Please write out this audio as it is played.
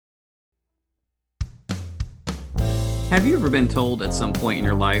Have you ever been told at some point in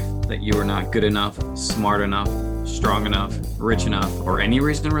your life that you are not good enough, smart enough, strong enough, rich enough, or any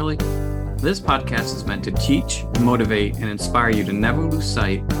reason really? This podcast is meant to teach, motivate, and inspire you to never lose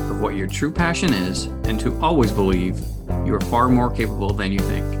sight of what your true passion is and to always believe you are far more capable than you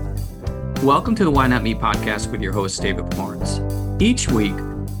think. Welcome to the Why Not Me podcast with your host, David Lawrence. Each week,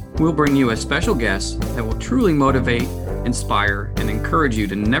 we'll bring you a special guest that will truly motivate, inspire, and encourage you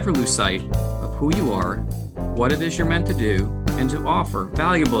to never lose sight of who you are, what it is you're meant to do, and to offer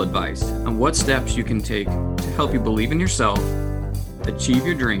valuable advice on what steps you can take to help you believe in yourself, achieve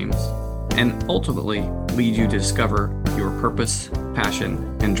your dreams, and ultimately lead you to discover your purpose,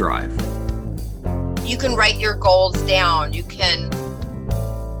 passion, and drive. You can write your goals down. You can,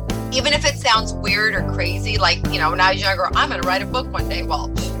 even if it sounds weird or crazy, like, when I was younger, I'm going to write a book one day. Well,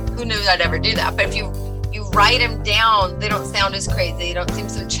 who knew I'd ever do that? But if you write them down, they don't sound as crazy. They don't seem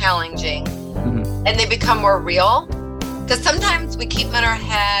so challenging. And they become more real. Because sometimes we keep them in our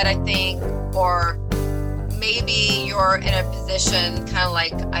head, I think, or maybe you're in a position kind of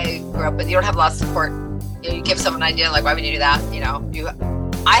like I grew up with. You don't have a lot of support. You give someone an idea, like, why would you do that?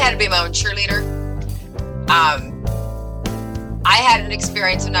 I had to be my own cheerleader. I had an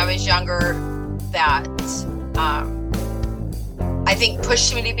experience when I was younger that I think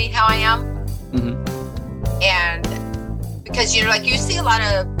pushed me to be how I am. And because, you see a lot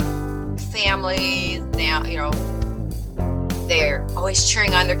of families now, they're always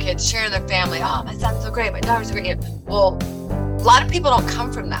cheering on their kids, cheering their family. Oh, my son's so great. My daughter's so great. Well, a lot of people don't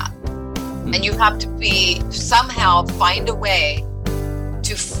come from that. And you have to somehow find a way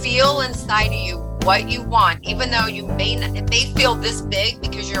to feel inside of you what you want, even though it may feel this big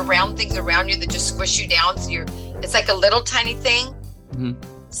because you're around things around you that just squish you down. So it's like a little tiny thing.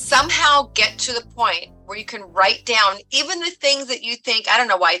 Somehow get to the point where you can write down even the things that you think, I don't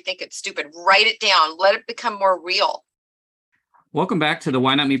know why I think it's stupid. Write it down. Let it become more real. Welcome back to the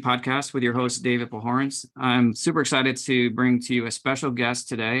Why Not Me podcast with your host, David Lawrence. I'm super excited to bring to you a special guest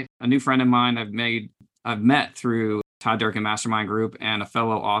today, a new friend of mine I've met through Todd Durkin Mastermind Group and a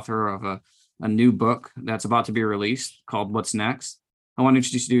fellow author of a new book that's about to be released called What's Next. I want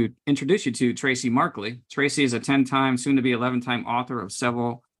to introduce you to Tracy Markley. Tracy is a 10-time, soon-to-be 11-time author of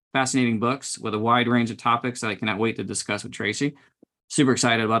several fascinating books with a wide range of topics that I cannot wait to discuss with Tracy. Super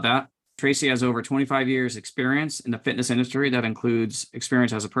excited about that. Tracy has over 25 years experience in the fitness industry that includes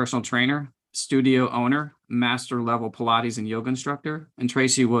experience as a personal trainer, studio owner, master level Pilates and yoga instructor. And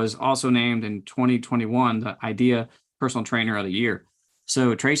Tracy was also named in 2021 the IDEA Personal Trainer of the Year.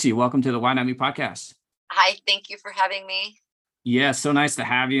 So Tracy, welcome to the Why Not Me podcast. Hi, thank you for having me. Yeah, so nice to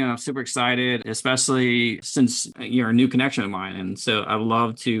have you. And I'm super excited, especially since you're a new connection of mine. And so I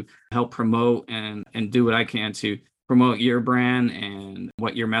love to help promote and do what I can to promote your brand and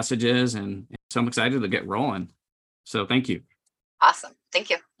what your message is. And so I'm excited to get rolling. So thank you. Awesome.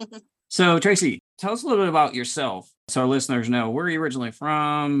 Thank you. So Tracy, tell us a little bit about yourself so our listeners know where you're originally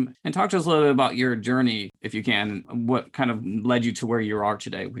from, and talk to us a little bit about your journey, if you can, what kind of led you to where you are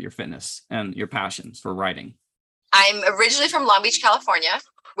today with your fitness and your passions for writing. I'm originally from Long Beach, California,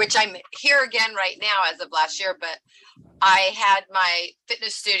 which I'm here again right now as of last year, but I had my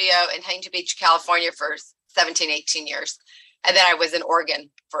fitness studio in Huntington Beach, California for 17, 18 years. And then I was in Oregon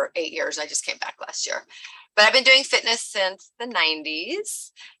for 8 years. I just came back last year. But I've been doing fitness since the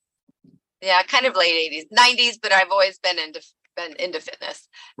 90s. Yeah, kind of late 80s, 90s, but I've always been into fitness.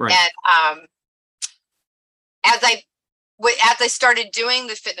 Right. And as I started doing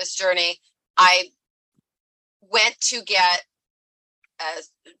the fitness journey, I went to get a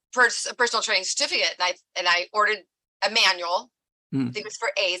personal training certificate, and I ordered a manual. I think it was for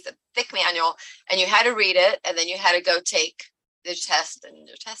A's, a thick manual, and you had to read it, and then you had to go take the test. And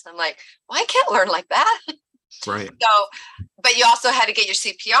I'm like, well, I can't learn like that. Right. So, but you also had to get your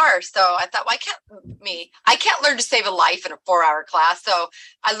CPR. So I thought, I can't learn to save a life in a 4-hour class. So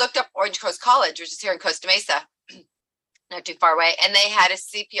I looked up Orange Coast College, which is here in Costa Mesa, not too far away, and they had a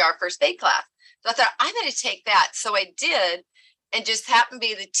CPR first aid class. So I thought, I'm going to take that. So I did, and just happened to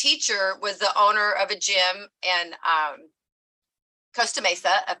be the teacher was the owner of a gym in Costa Mesa,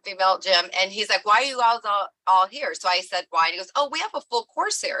 a female gym. And he's like, why are you all here? So I said, why? And he goes, oh, we have a full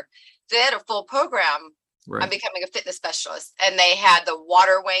course here. So they had a full program. Right. I'm becoming a fitness specialist. And they had the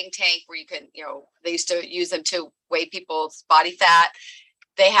water weighing tank where you can, they used to use them to weigh people's body fat.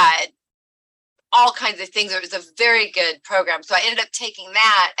 They had all kinds of things. It was a very good program. So I ended up taking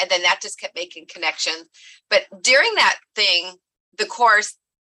that, and then that just kept making connections. But during that thing, the course,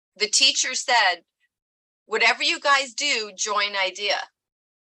 the teacher said, whatever you guys do, join IDEA.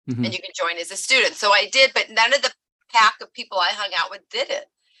 And you can join as a student. So I did, but none of the pack of people I hung out with did it.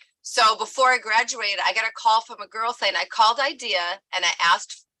 So before I graduated, I got a call from a girl saying I called Idea and I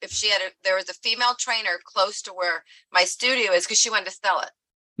asked if there was a female trainer close to where my studio is because she wanted to sell it.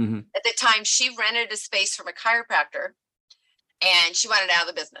 Mm-hmm. At the time, she rented a space from a chiropractor and she wanted out of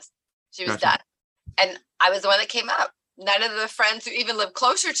the business. She was done. And I was the one that came up. None of the friends who even lived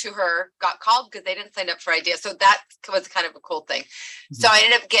closer to her got called because they didn't sign up for Idea. So that was kind of a cool thing. Mm-hmm. So I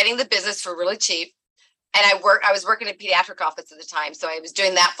ended up getting the business for really cheap. And I was working in a pediatric office at the time. So I was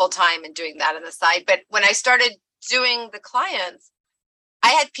doing that full time and doing that on the side. But when I started doing the clients,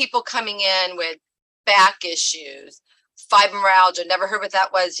 I had people coming in with back issues, fibromyalgia, never heard what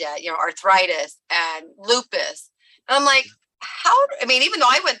that was yet, arthritis and lupus. And I'm like, even though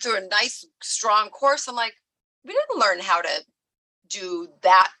I went through a nice, strong course, I'm like, we didn't learn how to do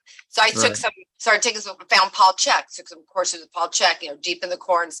that. So I started taking found Paul Chek, took some courses with Paul Chek, deep in the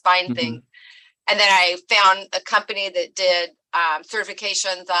core and spine mm-hmm. thing. And then I found a company that did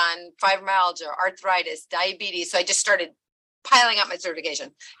certifications on fibromyalgia, arthritis, diabetes. So I just started piling up my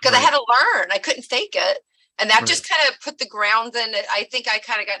certification because I had to learn. I couldn't fake it. And that just kind of put the grounds in it. I think I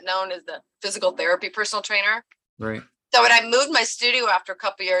kind of got known as the physical therapy personal trainer. Right. So when I moved my studio after a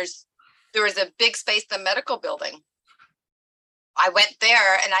couple of years, there was a big space, the medical building. I went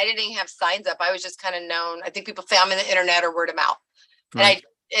there and I didn't even have signs up. I was just kind of known. I think people found me on the internet or word of mouth. Right.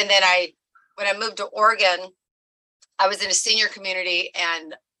 When I moved to Oregon, I was in a senior community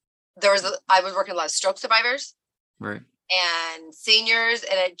and I was working with a lot of stroke survivors. Right. And seniors,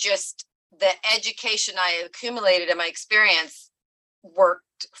 and the education I accumulated in my experience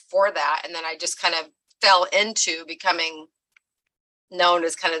worked for that. And then I just kind of fell into becoming known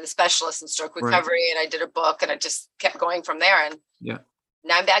as kind of the specialist in stroke recovery. And I did a book and I just kept going from there. And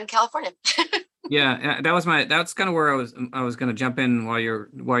now I'm back in California. Yeah, that's kind of where I was going to jump in while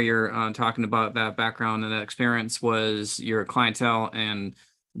you're talking about that background and that experience was your clientele and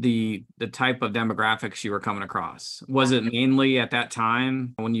the type of demographics you were coming across. Was it mainly at that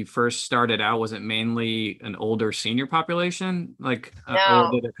time when you first started out, was it mainly an older senior population? Or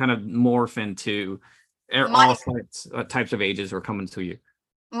did it kind of morph into all types of ages were coming to you?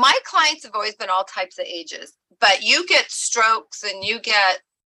 My clients have always been all types of ages, but you get strokes and you get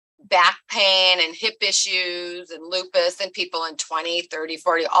back pain and hip issues and lupus and people in 20, 30,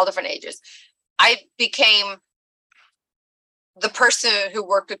 40, all different ages. I became the person who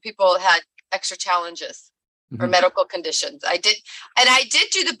worked with people that had extra challenges or medical conditions. I did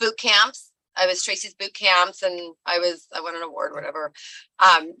do the boot camps. I was Tracy's boot camps and I won an award, whatever,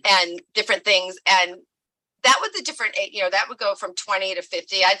 and different things. And that was a different, that would go from 20 to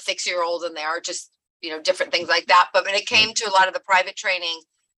 50. I had 6-year-olds in there, just, different things like that. But when it came to a lot of the private training,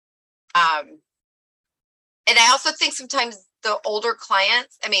 and I also think sometimes the older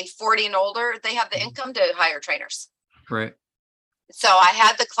clients, 40 and older, they have the income to hire trainers. Right. So I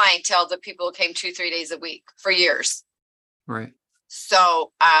had the clientele that people came 2-3 days a week for years. Right.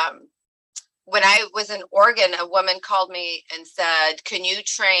 So when I was in Oregon, a woman called me and said, can you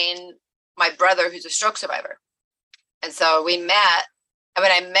train my brother who's a stroke survivor? And so we met. And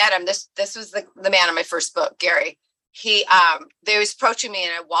when I met him, this was the man in my first book, Gary. They was approaching me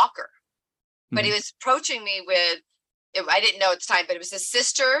in a walker. But he was approaching me I didn't know at the time, but it was his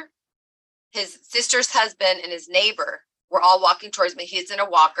sister's husband and his neighbor were all walking towards me. He's in a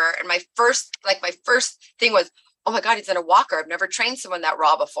walker. And my first thing was, oh my God, he's in a walker. I've never trained someone that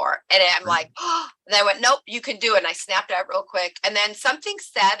raw before. And I'm like, oh, and I went, nope, you can do it. And I snapped out real quick. And then something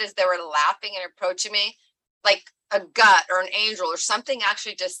said as they were laughing and approaching me, like a gut or an angel or something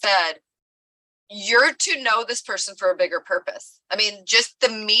actually just said, you're to know this person for a bigger purpose. Just the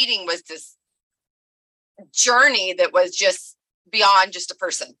meeting was this journey that was just beyond just a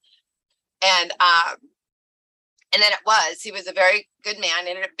person. And then he was a very good man,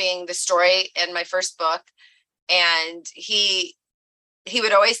 ended up being the story in my first book. And he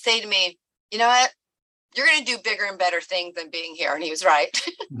would always say to me, you know what, you're going to do bigger and better things than being here. And he was right.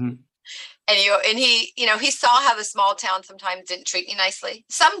 Mm-hmm. And he saw how the small town sometimes didn't treat me nicely.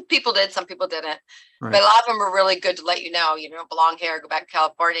 Some people did, some people didn't. Right. But a lot of them were really good to let you know, don't belong here, go back to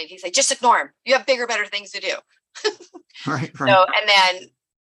California. And he'd say, just ignore him. You have bigger, better things to do. Right. So, and then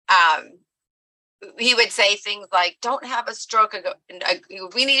he would say things like, don't have a stroke. I go,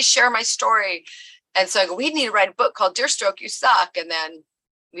 we need to share my story. And so I go, we need to write a book called Dear Stroke, You Suck. And then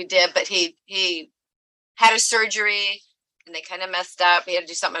we did, but he had a surgery and they kind of messed up. He had to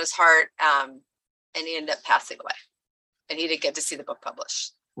do something in his heart. And he ended up passing away and he didn't get to see the book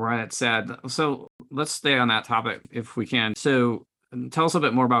published. Right. Sad. So let's stay on that topic if we can. So tell us a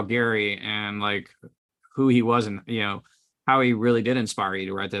bit more about Gary and who he was and, how he really did inspire you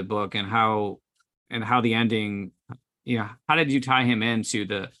to write that book and how the ending, how did you tie him into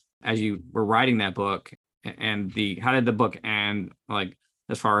as you were writing that book, and how did the book end, like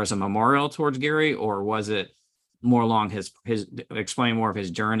as far as a memorial towards Gary, or was it more along his explain more of his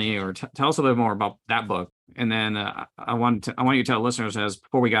journey, or tell us a little bit more about that book? And then I want you to tell listeners, as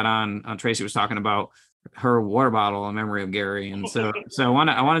before we got on, Tracy was talking about her water bottle in memory of Gary, and so I want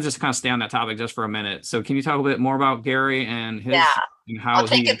to just kind of stay on that topic just for a minute. So can you talk a bit more about Gary and his and how I'll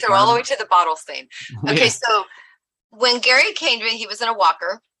take it through all the way to the bottle scene. Okay, so when Gary came to me, he was in a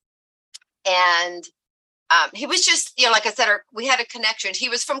walker, and he was just, like I said, we had a connection. He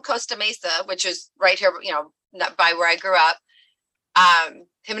was from Costa Mesa, which is right here, not by where I grew up.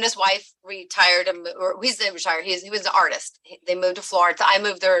 Him and his wife retired, or he's retired. He was an artist. They moved to Florida. I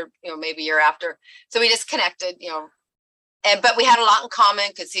moved there, maybe a year after. So we just connected, but we had a lot in common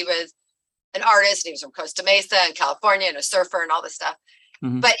because he was an artist. He was from Costa Mesa and California, and a surfer and all this stuff.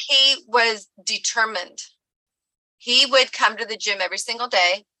 Mm-hmm. But he was determined. He would come to the gym every single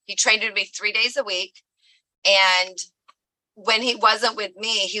day. He trained with me 3 days a week. And when he wasn't with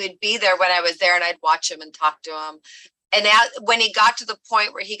me, he would be there when I was there, and I'd watch him and talk to him. And when he got to the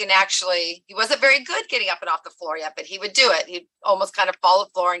point where he wasn't very good getting up and off the floor yet, but he would do it. He'd almost kind of fall the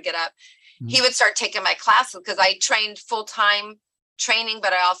floor and get up. Mm-hmm. He would start taking my classes because I trained full-time training,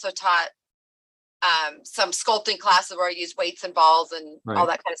 but I also taught some sculpting classes where I used weights and balls and all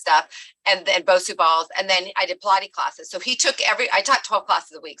that kind of stuff, and then Bosu balls. And then I did Pilates classes. So I taught 12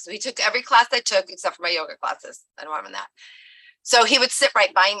 classes a week. So he took every class I took except for my yoga classes. I don't want him in that. So he would sit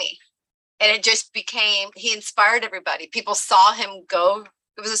right by me, and it just he inspired everybody. People saw him go.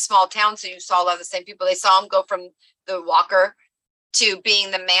 It was a small town, so you saw a lot of the same people. They saw him go from the walker to being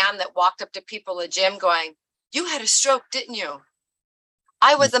the man that walked up to people in the gym going, "You had a stroke, didn't you?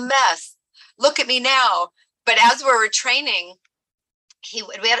 I was a mess. Look at me now." But as we were training, he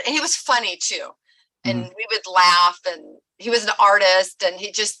was funny too. And we would laugh, and he was an artist, and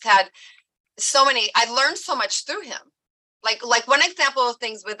he just had I learned so much through him. Like one example of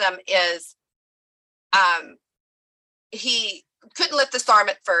things with him is, he couldn't lift this arm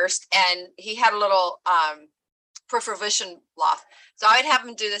at first, and he had a little, peripheral vision loss. So I'd have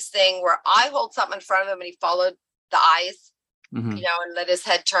him do this thing where I hold something in front of him, and he followed the eyes. Mm-hmm. And let his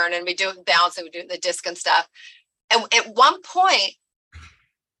head turn, and we do bounce, and we do the disc and stuff. And at one point,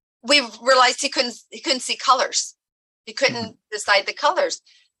 we realized he couldn't see colors. He couldn't decide the colors.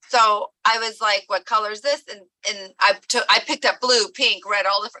 So I was like, "What color is this?" And I picked up blue, pink, red,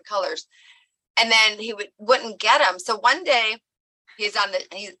 all different colors. And then he wouldn't get them. So one day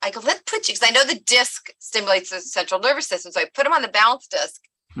I go, "Let's put you," because I know the disc stimulates the central nervous system. So I put him on the balance disc,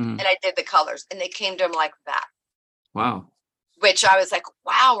 and I did the colors, and they came to him like that. Wow. Which I was like,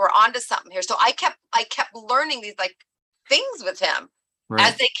 wow, we're onto something here. So I kept learning these things with him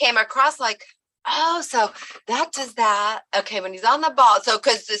as they came across, oh, so that does that. Okay, when he's on the ball. So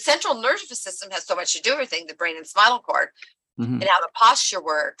because the central nervous system has so much to do with everything, the brain and spinal cord, and how the posture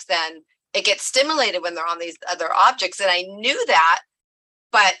works, then it gets stimulated when they're on these other objects. And I knew that,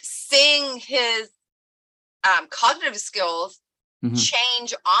 but seeing his cognitive skills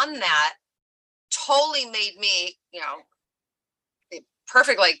change on that totally made me,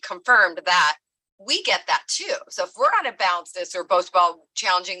 perfectly confirmed that we get that too. So if we're on a balance disc or both ball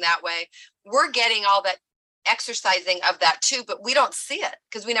challenging that way, we're getting all that exercising of that too, but we don't see it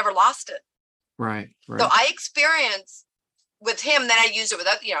because we never lost it. Right. So I experienced with him, then I used it with,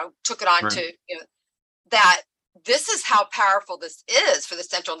 took it on to, that this is how powerful this is for the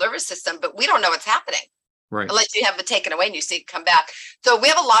central nervous system, but we don't know what's happening. Right. Unless you have it taken away and you see it come back. So we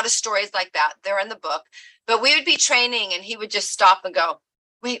have a lot of stories like that. They're in the book. But we would be training, and he would just stop and go,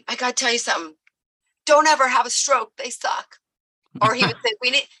 "Wait, I got to tell you something. Don't ever have a stroke. They suck." Or he would say,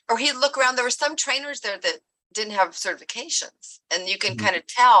 or he'd look around. There were some trainers there that didn't have certifications, and you can kind of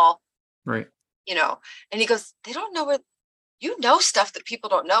tell, right. And he goes, "They don't know what, stuff that people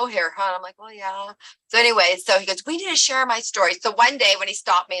don't know here, huh?" And I'm like, "Well, yeah." So anyway, so he goes, "We need to share my story." So one day when he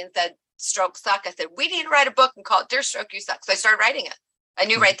stopped me and said, "Stroke suck," I said, "We need to write a book and call it Dear Stroke, You Suck." So I started writing it. I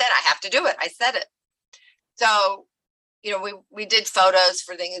knew right then I have to do it. I said it. So, we did photos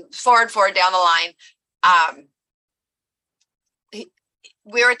for things forward down the line.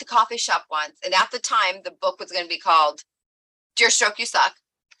 We were at the coffee shop once, and at the time the book was going to be called Dear Stroke, You Suck.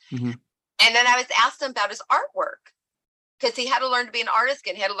 Mm-hmm. And then I was asked him about his artwork, because he had to learn to be an artist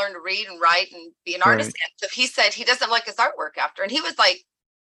again. He had to learn to read and write and be an artist again. So he said he doesn't like his artwork after, and he was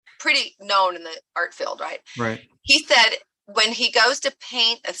pretty known in the art field, right? Right. He said when he goes to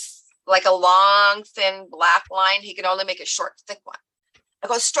paint a long, thin black line, he can only make a short, thick one. I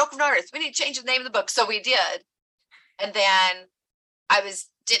go, "Stroke of an artist. We need to change the name of the book." So we did. And then I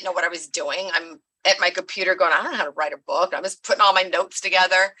didn't know what I was doing. I'm at my computer going, I don't know how to write a book. I'm just putting all my notes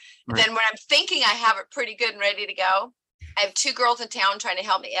together. Right. Then when I'm thinking I have it pretty good and ready to go, I have 2 girls in town trying to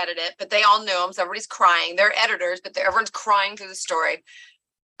help me edit it, but they all knew them. So everybody's crying. They're editors, but everyone's crying through the story.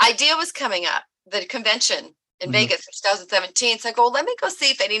 Idea was coming up, the convention in Vegas in 2017. So I go, let me go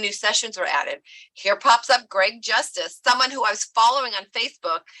see if any new sessions were added. Here pops up Greg Justice, someone who I was following on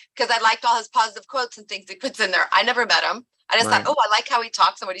Facebook because I liked all his positive quotes and things he puts in there. I never met him. I just thought, I like how he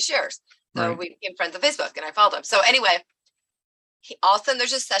talks and what he shares. So we became friends on Facebook and I followed him. So anyway, all of a sudden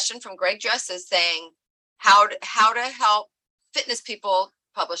there's a session from Greg Justice saying how to help fitness people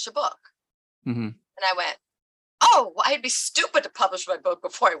publish a book. And I went, oh, well, I'd be stupid to publish my book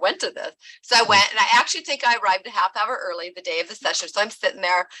before I went to this. So I went, and I actually think I arrived a half hour early the day of the session. So I'm sitting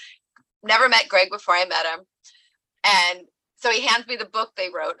there, never met Greg before I met him. And so he hands me the book they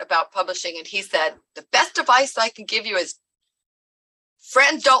wrote about publishing. And he said, the best advice I can give you is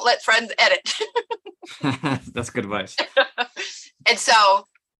friends don't let friends edit. That's good advice. And so,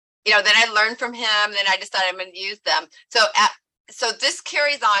 then I learned from him. Then I decided I'm going to use them. So this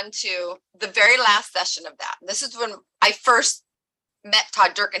carries on to the very last session of that. This is when I first met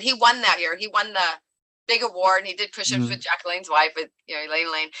Todd Durkin. He won that year. He won the big award, and he did push-ups with Jacqueline's wife, with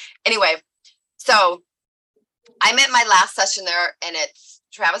Elaine Lane. Anyway, so I met my last session there, and it's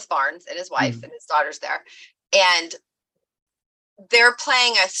Travis Barnes and his wife and his daughter's there, and they're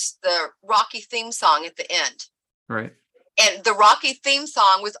playing us the Rocky theme song at the end. Right. And the Rocky theme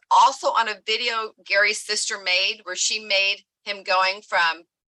song was also on a video Gary's sister made, where she made him going from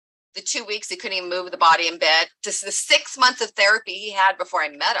the 2 weeks he couldn't even move the body in bed to the 6 months of therapy he had before I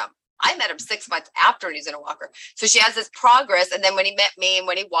met him. I met him 6 months after he was in a walker. So she has this progress. And then when he met me and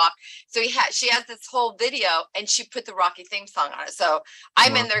when he walked, so she has this whole video, and she put the Rocky theme song on it. So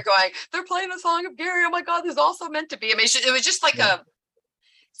I'm in there going, they're playing the song of Gary. Oh my God, this is also meant to be. I mean, it was just like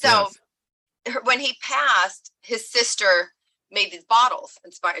when he passed, his sister made these bottles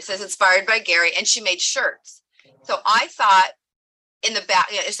inspired by Gary, and she made shirts. So I thought in the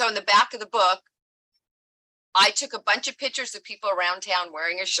back of the book, I took a bunch of pictures of people around town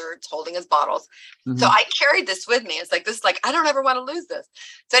wearing his shirts, holding his bottles. So I carried this with me. It's like, I don't ever want to lose this.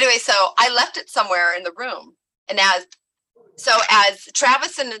 So anyway, so I left it somewhere in the room. And as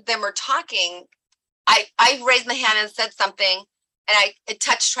Travis and them were talking, I raised my hand and said something, and it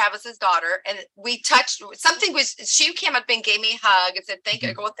touched Travis's daughter, and we touched something. She came up and gave me a hug and said, thank you.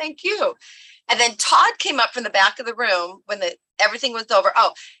 I go, well, thank you. And then Todd came up from the back of the room when everything was over.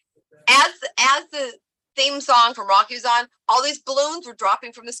 Oh, as the theme song from Rocky was on, all these balloons were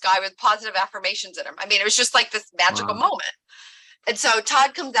dropping from the sky with positive affirmations in them. I mean, it was just like this magical moment. And so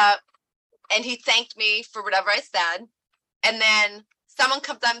Todd comes up and he thanked me for whatever I said. And then someone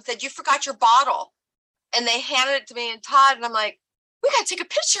comes up and said, you forgot your bottle. And they handed it to me and Todd, and I'm like, we got to take a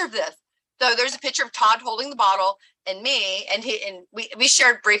picture of this. So there's a picture of Todd holding the bottle and me, and we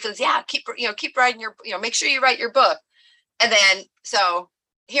shared briefly. Yeah, keep writing your, make sure you write your book. And then, so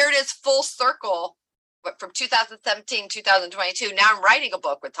here it is, full circle, but from 2017, 2022, now I'm writing a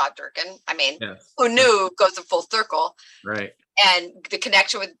book with Todd Durkin. I mean, who knew goes in full circle. Right. And the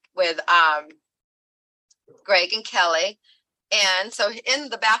connection with Greg and Kelly. And so in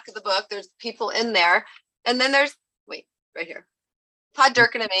the back of the book, there's people in there. And then there's, right here, Todd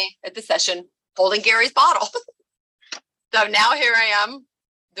Durkin and me at the session holding Gary's bottle. So now here I am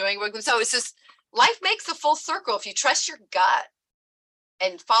doing work. So it's just, life makes a full circle if you trust your gut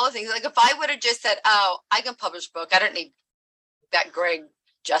and follow things. Like if I would have just said, oh, I can publish a book, I don't need that Greg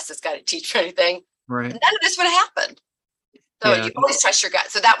Justice guy to teach me anything. Right. None of this would have happened. So you always trust your gut.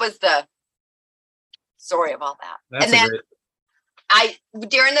 So that was the story of all that. That's and then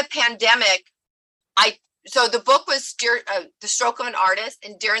during the pandemic, so the book was The Stroke of an Artist.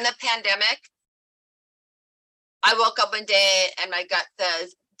 And during the pandemic, I woke up one day and my gut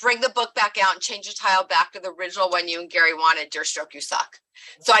says, bring the book back out and change the title back to the original one you and Gary wanted, Dear Stroke, You Suck.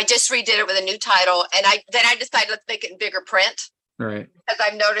 So I just redid it with a new title. And I decided, let's make it in bigger print. Right. As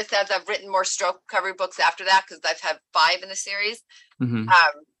I've noticed, as I've written more stroke recovery books after that, because I've had 5 in the series,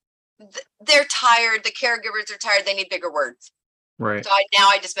 they're tired. The caregivers are tired. They need bigger words. Right. So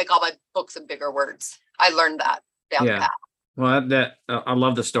I just make all my books in bigger words. I learned that down the path. Well, I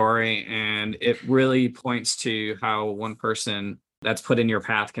love the story, and it really points to how one person that's put in your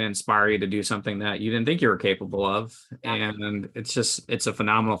path can inspire you to do something that you didn't think you were capable of. Yeah. And it's a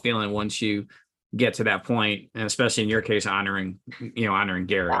phenomenal feeling once you get to that point, and especially in your case, honoring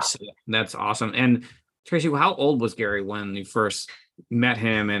Gary. Yeah. So that's awesome. And Tracy, how old was Gary when you first met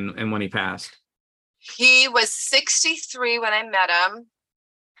him and when he passed? He was 63 when I met him,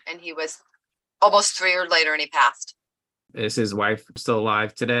 and he was almost 3 years later, and he passed. Is his wife still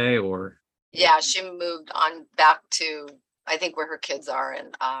alive today, or? Yeah, she moved on back to, I think, where her kids are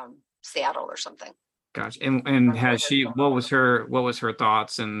in Seattle or something. Gotcha. And has she, what was her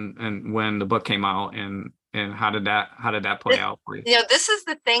thoughts and when the book came out and how did that play out for you? This is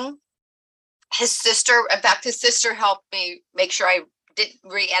the thing. His sister, in fact, his sister helped me make sure I did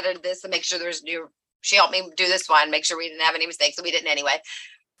re-edit this and make sure there's new. She helped me do this one, make sure we didn't have any mistakes, and we didn't anyway.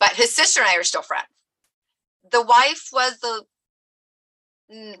 But his sister and I are still friends. The wife was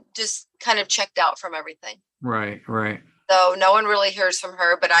just kind of checked out from everything. Right. So no one really hears from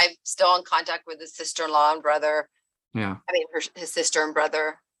her, but I'm still in contact with his sister-in-law and brother. Yeah. I mean, his sister and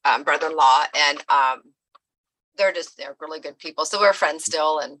brother, brother-in-law, and they're really good people. So we're friends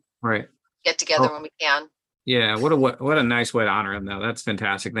still, and right. Get together when we can. Yeah. What a nice way to honor him, though. That's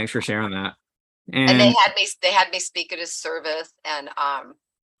fantastic. Thanks for sharing that. And they had me speak at his service, and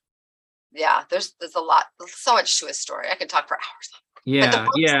yeah, there's a lot, so much to his story. I could talk for hours.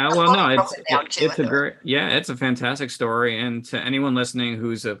 Yeah. Well, no, it's a fantastic story. And to anyone listening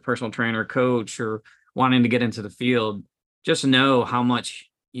who's a personal trainer, coach, or wanting to get into the field, just know how much,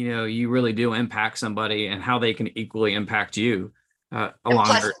 you really do impact somebody and how they can equally impact you.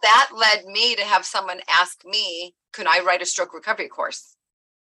 Plus, that led me to have someone ask me, could I write a stroke recovery course?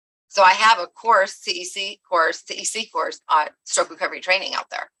 So I have a course, CEC course, stroke recovery training out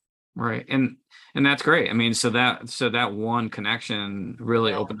there. Right. And that's great. I mean, so that one connection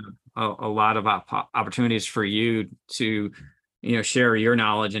really opened up a lot of opportunities for you to, share your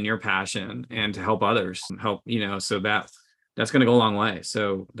knowledge and your passion and to help others so that's going to go a long way.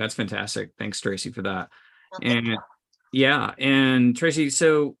 So that's fantastic. Thanks, Tracy, for that. And yeah. And Tracy,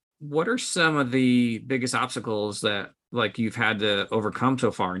 so what are some of the biggest obstacles that you've had to overcome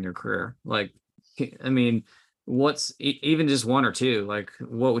so far in your career? I mean, what's even just one or two,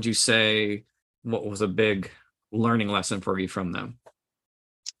 what would you say, what was a big learning lesson for you from them?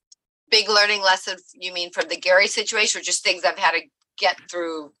 Big learning lesson, you mean from the Gary situation, or just things I've had to get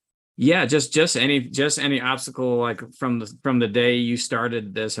through? Yeah, just any obstacle, from the day you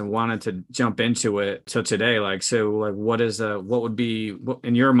started this and wanted to jump into it to today. What would be,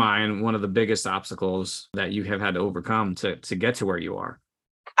 in your mind, one of the biggest obstacles that you have had to overcome to get to where you are?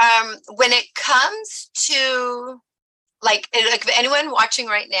 When it comes to if anyone watching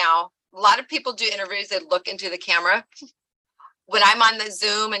right now, a lot of people do interviews, they look into the camera. When I'm on the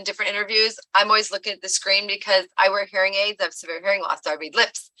Zoom and different interviews, I'm always looking at the screen because I wear hearing aids. I have severe hearing loss, so I read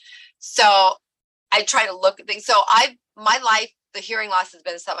lips. So I try to look at things. So my life, the hearing loss has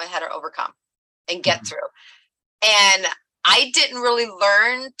been something I had to overcome and get through. And I didn't really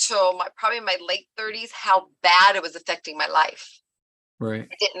learn till probably my late 30s how bad it was affecting my life. Right.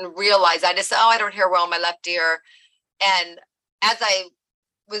 I didn't realize. I just said, I don't hear well in my left ear. And as I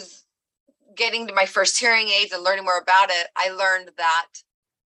was getting to my first hearing aids and learning more about it, I learned that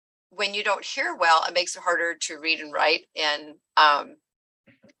when you don't hear well, it makes it harder to read and write and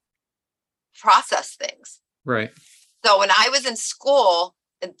process things. Right. So when I was in school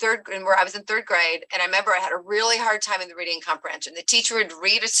I was in third grade, and I remember I had a really hard time in the reading comprehension. The teacher would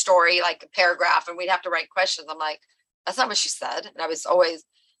read a story, like a paragraph, and we'd have to write questions. I'm like, that's not what she said. And I was always,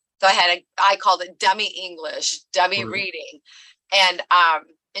 so I called it dummy English, dummy reading.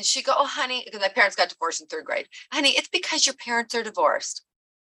 And she'd go, oh, honey, because my parents got divorced in third grade. Honey, it's because your parents are divorced.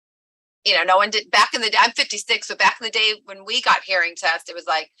 No one did back in the day. I'm 56. So back in the day when we got hearing tests, it was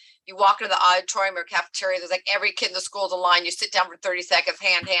like you walk into the auditorium or cafeteria. There's like every kid in the school's in line. You sit down for 30 seconds,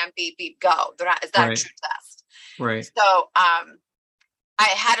 hand, beep, beep, go. It's not a true test. Right. So I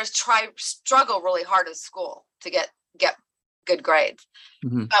had to struggle really hard in school to get good grades.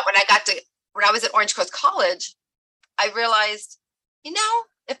 Mm-hmm. But when I was at Orange Coast College, I realized,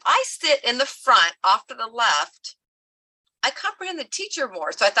 if I sit in the front off to the left, I comprehend the teacher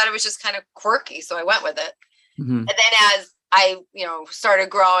more. So I thought it was just kind of quirky. So I went with it. Mm-hmm. And then as I, started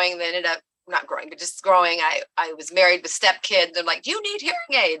growing, then ended up not growing, but just growing, I was married with stepkids. They're like, you need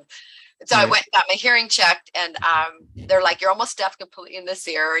hearing aids. And so I went and got my hearing checked, and they're like, you're almost deaf completely in this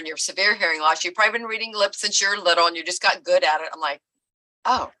ear and you're severe hearing loss. You've probably been reading lips since you're little and you just got good at it. I'm like,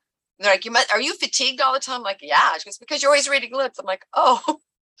 oh. And they're like, are you fatigued all the time? I'm like, yeah. She goes, because you're always reading lips. I'm like, oh.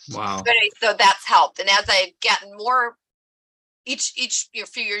 Wow. But anyway, so that's helped. And as I've gotten more, each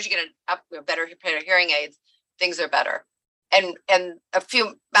few years, you get better hearing aids, things are better. And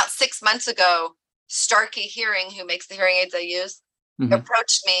about 6 months ago, Starkey Hearing, who makes the hearing aids I use,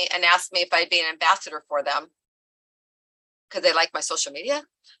 approached me and asked me if I'd be an ambassador for them because they like my social media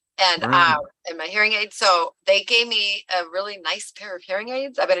and my hearing aids. So they gave me a really nice pair of hearing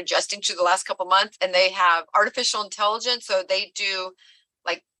aids I've been adjusting to the last couple of months, and they have artificial intelligence. So they do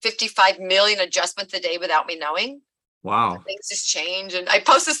like 55 million adjustments a day without me knowing. Wow. Things just change. And I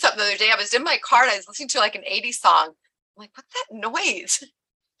posted something the other day. I was in my car and I was listening to like an 80s song. I'm like, what's that noise?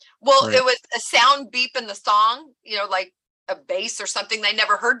 Well, Right. it was a sound beep in the song, like a bass or something I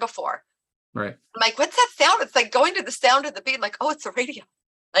never heard before. Right. I'm like, what's that sound? It's like going to the sound of the beat. I'm like, oh, it's the radio.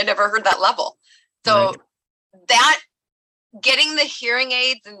 I never heard that level. So Right. that getting the hearing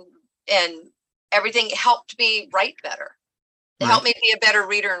aids and everything helped me write better. It helped me be a better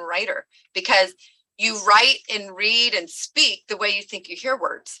reader and writer, because you write and read and speak the way you think you hear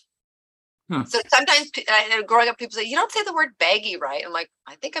words. Huh. So sometimes growing up, people say, you don't say the word baggy right. I'm like,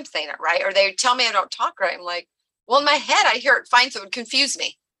 I think I'm saying it right. Or they tell me I don't talk right. I'm like, well, in my head, I hear it fine. So it would confuse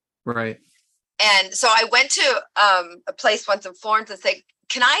me. Right. And so I went to a place once in Florence and said,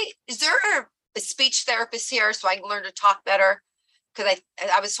 is there a speech therapist here so I can learn to talk better? Because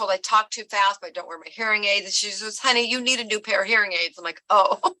I was told I talk too fast, but I don't wear my hearing aids. And she says, honey, you need a new pair of hearing aids. I'm like,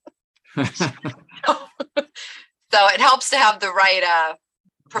 oh. So it helps to have the right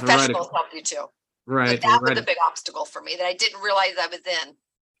professionals help you too. Right. But that was a big obstacle for me that I didn't realize I was in.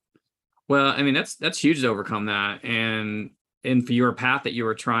 Well, I mean, that's huge to overcome that. And for your path that you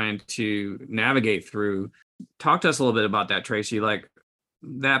were trying to navigate through, talk to us a little bit about that, Tracy, like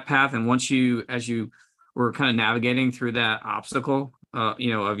that path. And as you were kind of navigating through that obstacle, of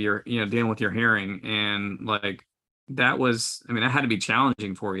your, dealing with your hearing, and like, that had to be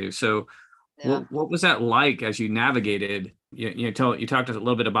challenging for you. So Yeah. what was that like as you navigated? You talked a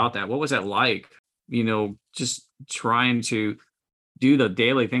little bit about that. What was that like? Just trying to do the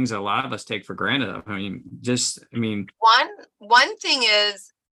daily things that a lot of us take for granted. One thing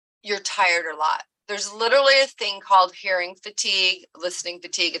is you're tired a lot. There's literally a thing called hearing fatigue, listening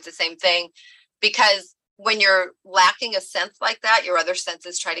fatigue. It's the same thing, because when you're lacking a sense like that, your other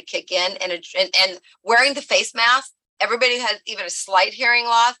senses try to kick in, and wearing the face mask, everybody has even a slight hearing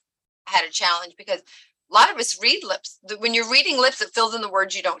loss. I had a challenge because a lot of us read lips. When you're reading lips, it fills in the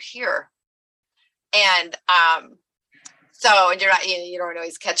words you don't hear. And and you're not, you don't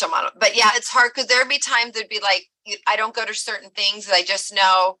always catch them on it. But yeah, it's hard because there'd be times it'd be like, I don't go to certain things that I just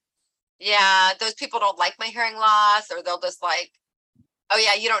know, yeah, those people don't like my hearing loss, or they'll just like, oh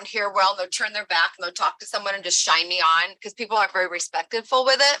yeah, you don't hear well. And they'll turn their back and they'll talk to someone and just shine me on, because people aren't very respectful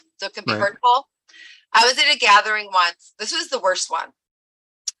with it. So it can be hurtful. I was at a gathering once. This was the worst one.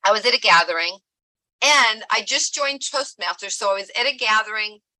 I was at a gathering and I just joined Toastmasters. So I was at a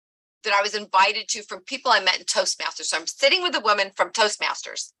gathering that I was invited to from people I met in Toastmasters. So I'm sitting with a woman from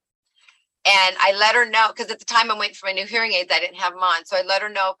Toastmasters, and I let her know, because at the time I'm waiting for my new hearing aids. I didn't have them on. So I let her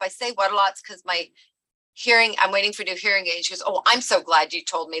know, if I say what a lot, it's because I'm waiting for new hearing aids. She goes, oh, I'm so glad you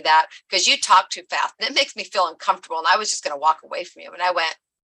told me that, because you talk too fast and it makes me feel uncomfortable. And I was just going to walk away from you. And I went,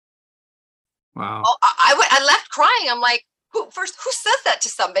 wow. Oh, I left crying. I'm like, who says that to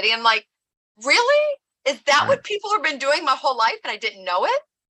somebody? I'm like, really? Is that what people have been doing my whole life and I didn't know it?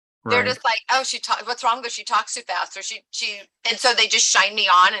 They're just like, oh, what's wrong with her? She talks too fast, or she, and so they just shine me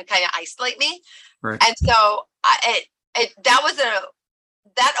on and kind of isolate me. Right. And so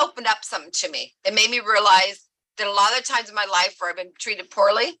that opened up something to me. It made me realize that a lot of the times in my life where I've been treated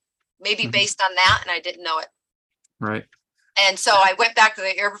poorly, maybe based on that, and I didn't know it. Right. And so I went back to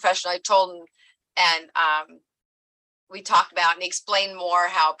the ear professional. I told him, and we talked about, and he explained more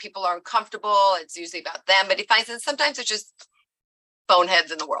how people are uncomfortable. It's usually about them, but he finds that sometimes it's just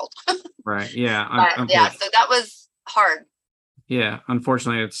boneheads in the world. Right. Yeah. So that was hard. Yeah.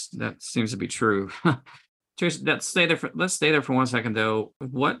 Unfortunately, that seems to be true. Tracy, let's stay there for 1 second, though.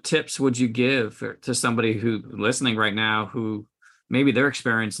 What tips would you give to somebody who listening right now, who maybe they're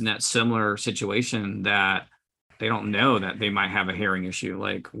experiencing that similar situation, that they don't know that they might have a hearing issue?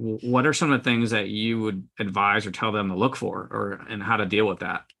 Like, what are some of the things that you would advise or tell them to look for, and how to deal with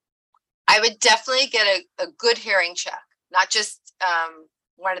that? I would definitely get a good hearing check, not just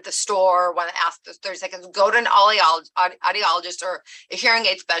one at the store, one that asks 30 seconds. Go to an audiologist or a hearing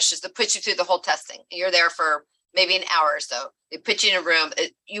aid specialist that puts you through the whole testing. You're there for maybe an hour or so. They put you in a room.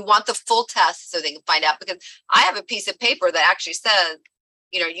 You want the full test so they can find out, because I have a piece of paper that actually says,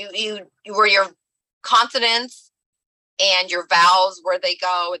 you where your consonants and your vowels, where they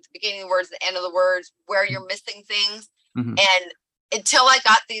go at the beginning of the words, the end of the words, where you're missing things. Mm-hmm. And until I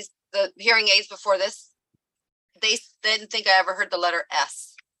got the hearing aids before this, they didn't think I ever heard the letter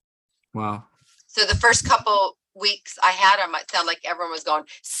S. Wow. So the first couple weeks I had them, it sounded like everyone was going,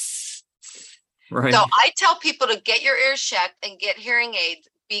 right. So I tell people to get your ears checked and get hearing aids,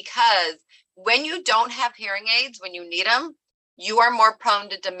 because when you don't have hearing aids, when you need them, you are more prone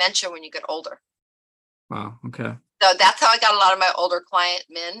to dementia when you get older. Wow. Okay. So that's how I got a lot of my older client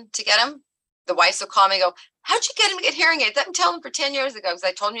men to get them. The wives will call me and go, how'd you get him to get hearing aids? I've been telling them for 10 years ago, because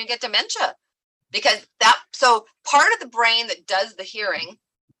I told him you get dementia. because so part of the brain that does the hearing,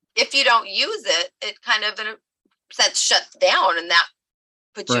 if you don't use it, it kind of in a sense shuts down, and that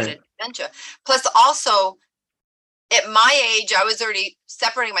puts you in a dementia. Plus also, at my age, I was already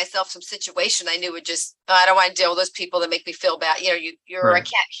separating myself from situation I knew would just, I don't want to deal with those people that make me feel bad. I can't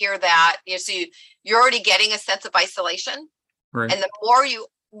hear that. So you're already getting a sense of isolation. Right. And the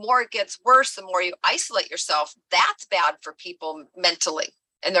more it gets worse, the more you isolate yourself. That's bad for people mentally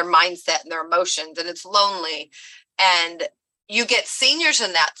and their mindset and their emotions. And it's lonely. And you get seniors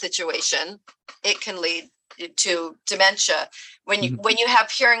in that situation, it can lead to dementia. When you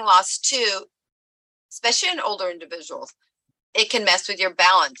have hearing loss too, especially in older individuals, it can mess with your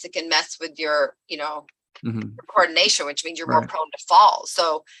balance. It can mess with your, your coordination, which means you're more prone to fall.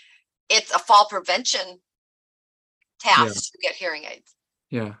 So it's a fall prevention task to get hearing aids.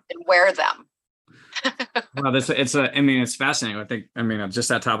 Yeah. And wear them. Well, it's fascinating. I think, just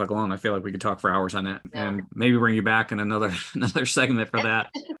that topic alone, I feel like we could talk for hours on that, and maybe bring you back in another segment for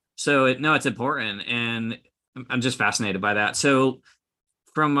that. So it's important, and I'm just fascinated by that. So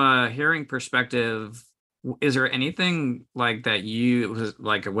from a hearing perspective, is there anything like that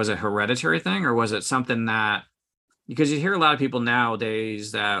was a hereditary thing, or was it something that, because you hear a lot of people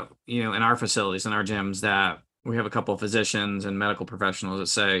nowadays that, in our facilities, in our gyms, that we have a couple of physicians and medical professionals that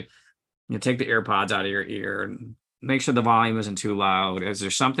say, take the ear pods out of your ear and make sure the volume isn't too loud. Is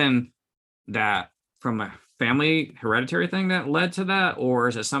there something that from a family hereditary thing that led to that? Or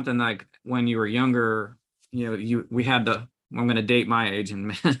is it something like when you were younger, we had I'm going to date my age,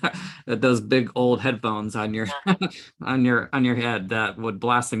 and those big old headphones on your on your head that would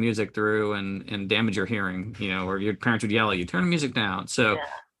blast the music through and damage your hearing, or your parents would yell at you, turn the music down. So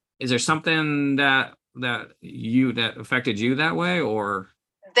is there something that affected you that way, or?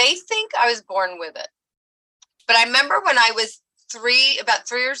 They think I was born with it. But I remember when I was about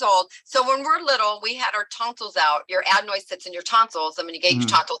 3 years old. So when we're little, we had our tonsils out. Your adenoid sits in your tonsils. And when you get your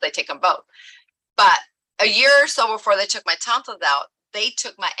tonsils, they take them both. But a year or so before they took my tonsils out, they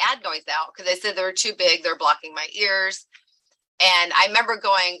took my adenoids out because they said they were too big. They're blocking my ears. And I remember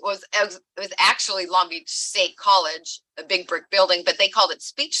it was actually Long Beach State College, a big brick building, but they called it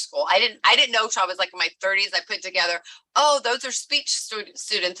speech school. I didn't know till I was like in my 30s. I put together, those are speech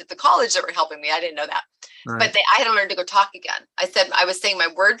students at the college that were helping me. I didn't know that. Right. But I had to learn to go talk again. I was saying my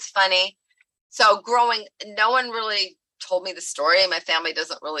words funny. So growing, no one really told me the story. My family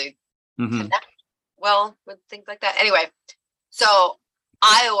doesn't really connect well with things like that. Anyway, so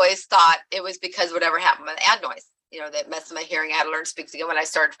I always thought it was because whatever happened with adenoids. That messed with my hearing. I had to learn to speak again when I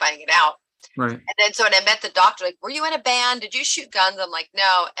started finding it out. Right. And then so when I met the doctor, like, were you in a band? Did you shoot guns? I'm like,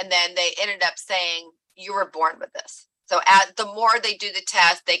 no. And then they ended up saying, you were born with this. So the more they do the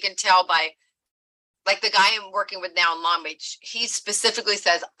test, they can tell by, like the guy I'm working with now in Long Beach, he specifically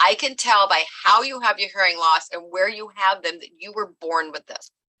says, I can tell by how you have your hearing loss and where you have them that you were born with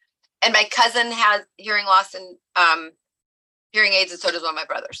this. And my cousin has hearing loss and hearing aids, and so does one of my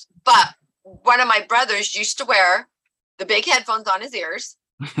brothers. But one of my brothers used to wear the big headphones on his ears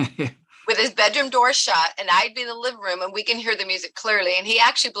with his bedroom door shut, and I'd be in the living room and we can hear the music clearly. And he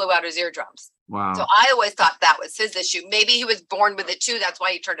actually blew out his eardrums. Wow. So I always thought that was his issue. Maybe he was born with it too. That's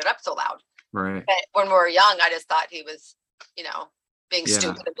why he turned it up so loud. Right. But when we were young, I just thought he was, being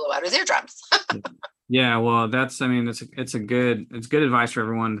stupid and blew out his eardrums. Yeah. Well, it's good advice for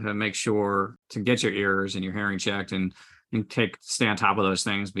everyone to make sure to get your ears and your hearing checked and stay on top of those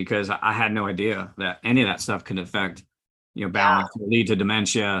things, because I had no idea that any of that stuff could affect, balance, lead to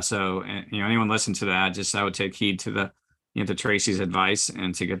dementia. So, anyone listen to that, I would take heed to to Tracy's advice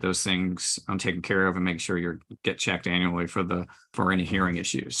and to get those things taken care of and make sure you get checked annually for any hearing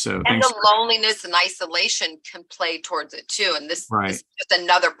issues. So, and the loneliness and isolation can play towards it too. And this is just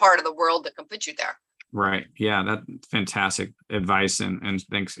another part of the world that can put you there. Right. Yeah. That's fantastic advice. And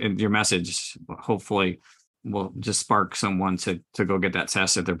thanks. And your message, hopefully, will just spark someone to go get that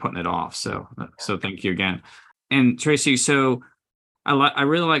test if they're putting it off. So thank you again. And Tracy, so I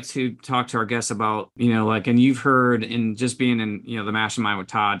really like to talk to our guests about, and you've heard in just being in, the mastermind with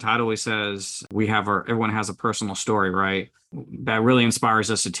Todd always says everyone has a personal story, right? That really inspires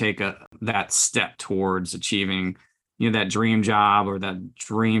us to take that step towards achieving, that dream job or that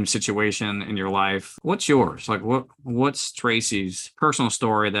dream situation in your life. What's yours? Like what's Tracy's personal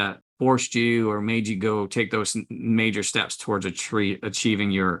story that forced you or made you go take those major steps towards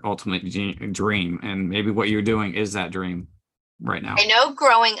achieving your ultimate dream? And maybe what you're doing is that dream right now. I know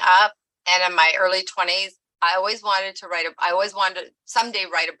growing up and in my early 20s, I always wanted to someday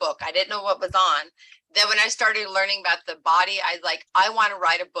write a book. I didn't know what was on. Then when I started learning about the body, I want to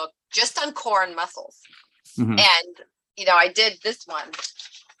write a book just on core and muscles. Mm-hmm. And, I did this one.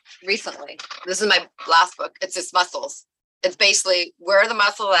 recently. This is my last book. It's just muscles. It's basically where are the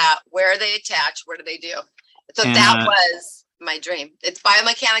muscles at? Where are they attached? What do they do? So that was my dream. It's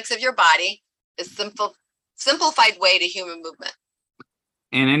biomechanics of your body. It's simplified way to human movement.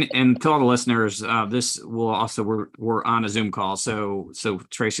 And to all the listeners, this will also we're on a Zoom call, so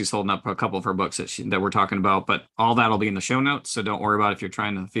Tracy's holding up a couple of her books that we're talking about, but all that'll be in the show notes. So don't worry about if you're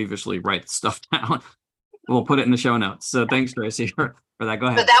trying to feverishly write stuff down. We'll put it in the show notes. So thanks, Tracy, for that. Go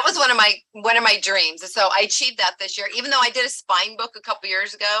ahead. So that was one of my dreams. So I achieved that this year, even though I did a spine book a couple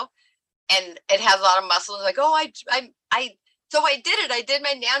years ago, and it has a lot of muscle. Like, so I did it. I did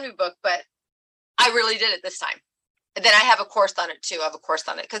my NANU book, but I really did it this time. And then I have a course on it too. I have a course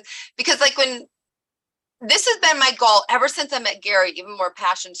on it because like when this has been my goal ever since I met Gary, even more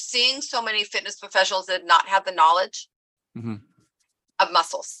passion, seeing so many fitness professionals that not have the knowledge of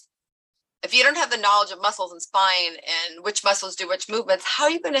muscles. If you don't have the knowledge of muscles and spine and which muscles do which movements, how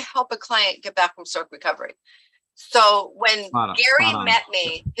are you going to help a client get back from stroke recovery? So when Gary met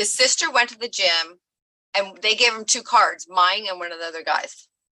me, his sister went to the gym and they gave him 2 cards, mine and one of the other guys.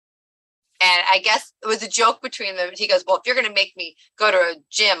 And I guess it was a joke between them. He goes, well, if you're going to make me go to a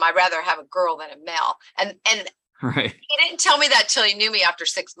gym, I'd rather have a girl than a male. And right. He didn't tell me that till he knew me after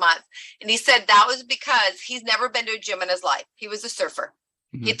 6 months. And he said that was because he's never been to a gym in his life. He was a surfer.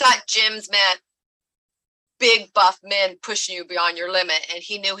 He thought gyms meant big buff men pushing you beyond your limit. And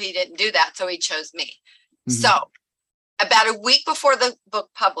he knew he didn't do that. So he chose me. So about a week before the book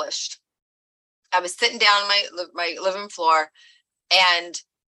published, I was sitting down on my living floor and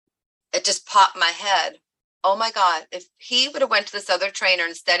it just popped in my head. Oh my God, if he would have went to this other trainer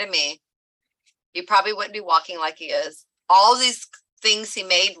instead of me, he probably wouldn't be walking like he is. All these things he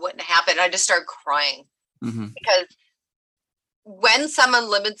made wouldn't happen. I just started crying because when someone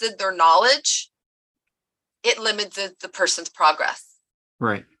limited their knowledge, it limited the person's progress.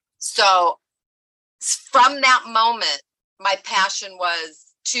 Right. So from that moment, my passion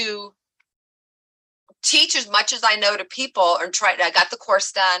was to teach as much as I know to people and I got the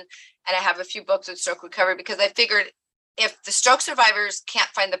course done and I have a few books on stroke recovery because I figured if the stroke survivors can't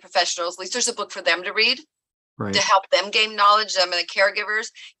find the professionals, at least there's a book for them to read to help them gain knowledge, them and the caregivers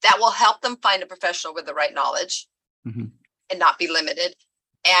that will help them find a professional with the right knowledge. And not be limited.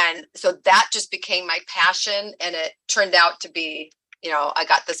 And so that just became my passion. And it turned out to be, I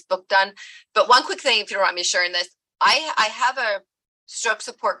got this book done. But one quick thing, if you don't want me sharing this, I have a stroke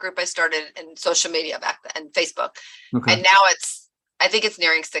support group I started in social media back then, Facebook. And now I think it's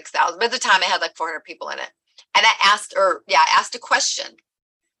nearing 6,000. But at the time I had like 400 people in it. And I asked a question.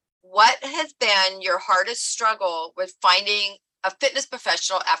 What has been your hardest struggle with finding a fitness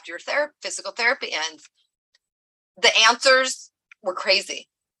professional after your physical therapy ends? The answers were crazy.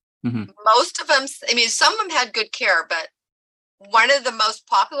 Most of them, some of them had good care, but one of the most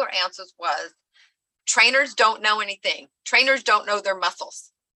popular answers was trainers don't know anything. Trainers don't know their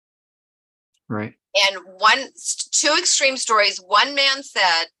muscles. Right. And 2 extreme stories. One man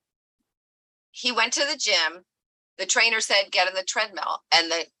said he went to the gym. The trainer said, get on the treadmill.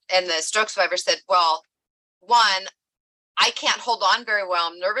 And the stroke survivor said, well, 1, I can't hold on very well.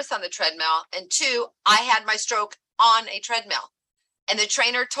 I'm nervous on the treadmill. And 2, I had my stroke on a treadmill. And the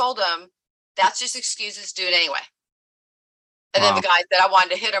trainer told him, that's just excuses, do it anyway. And then the guy said, I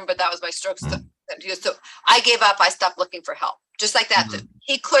wanted to hit him, but that was my stroke. So I gave up. I stopped looking for help. Just like that.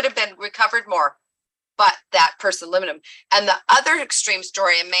 He could have been recovered more, but that person limited him. And the other extreme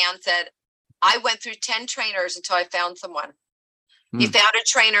story, a man said, I went through 10 trainers until I found someone. He found a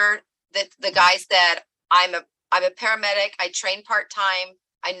trainer that the guy said, I'm a paramedic. I train part-time.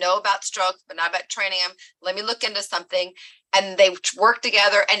 I know about strokes, but not about training them. Let me look into something. And they work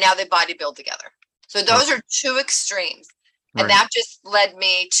together and now they bodybuild together. So those are 2 extremes. And that just led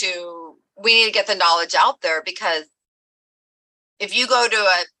me to, we need to get the knowledge out there because if you go to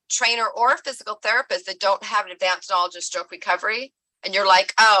a trainer or a physical therapist that don't have an advanced knowledge of stroke recovery and you're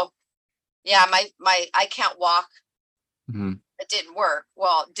like, oh yeah, I can't walk. It didn't work.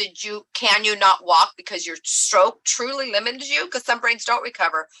 Well, can you not walk because your stroke truly limited you? Because some brains don't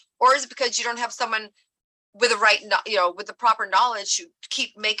recover. Or is it because you don't have someone with the with the proper knowledge to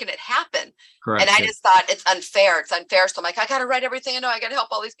keep making it happen? Correct. And I just thought it's unfair. So I'm like, I got to write everything I know. I got to help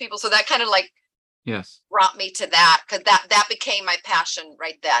all these people. So that kind of brought me to that because that became my passion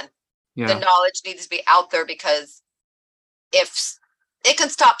right then. The knowledge needs to be out there because if it can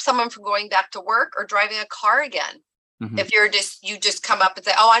stop someone from going back to work or driving a car again. If you just come up and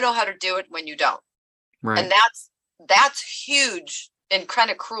say, oh, I know how to do it when you don't. Right. And that's huge and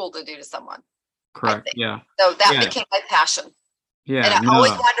kind of cruel to do to someone. Correct. Yeah. So that became my passion. Yeah. And I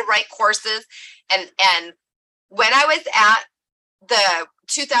always wanted to write courses. And when I was at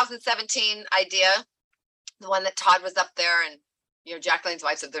 2017 idea, the one that Todd was up there and, Jacqueline's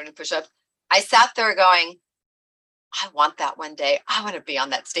wife's up there doing push-ups. I sat there going, I want that one day. I want to be on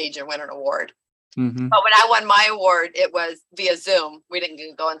that stage and win an award. Mm-hmm. But when I won my award, it was via Zoom. We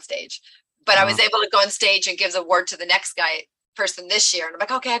didn't go on stage, but I was able to go on stage and give the award to the next person this year. And I'm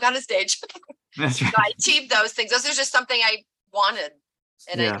like, okay, I got a stage. That's right. So I achieved those things. Those are just something I wanted,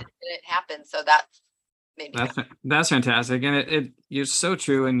 and it happened. So that made me. That's fantastic, and you're so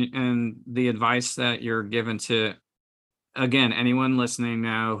true. And the advice that you're given to, again, anyone listening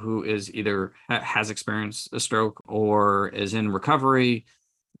now who is either has experienced a stroke or is in recovery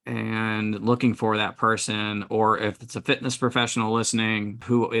and looking for that person, or if it's a fitness professional listening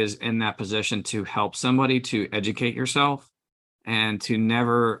who is in that position to help somebody, to educate yourself and to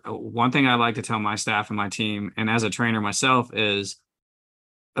never. One thing I like to tell my staff and my team, and as a trainer myself, is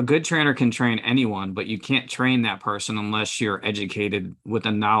a good trainer can train anyone, but you can't train that person unless you're educated with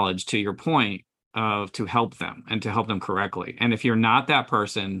the knowledge, to your point, of to help them and to help them correctly. And if you're not that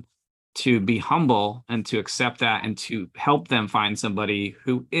person, to be humble and to accept that and to help them find somebody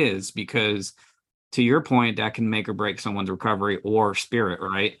who is, because to your point, that can make or break someone's recovery or spirit,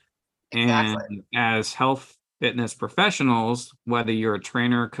 right? Exactly. And as health fitness professionals, whether you're a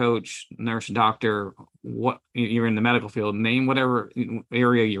trainer, coach, nurse, doctor, what you're in the medical field, name whatever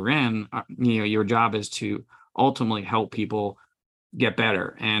area you're in, your job is to ultimately help people get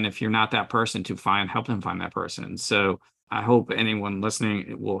better. And if you're not that person, to help them find that person. So I hope anyone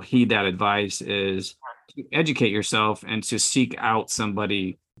listening will heed that advice, is to educate yourself and to seek out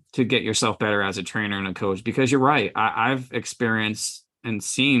somebody to get yourself better as a trainer and a coach. Because you're right. I've experienced and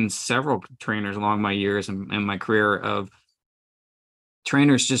seen several trainers along my years and my career of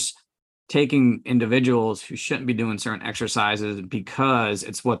trainers just taking individuals who shouldn't be doing certain exercises because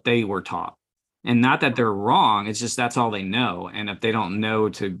it's what they were taught. And not that they're wrong, it's just that's all they know. And if they don't know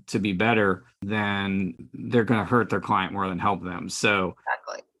to be better, then they're going to hurt their client more than help them. So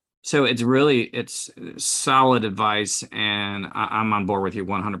Exactly. So it's solid advice, and I'm on board with you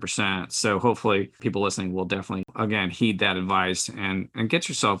 100%. So hopefully people listening will definitely, again, heed that advice and get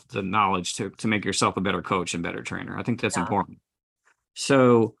yourself the knowledge to make yourself a better coach and better trainer. I think that's important.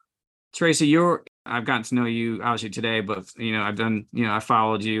 So Tracy, I've gotten to know you obviously today, but I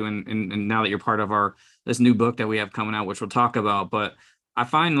followed you, and now that you're part of this new book that we have coming out, which we'll talk about, but I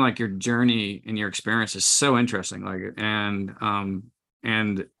find like your journey and your experience is so interesting,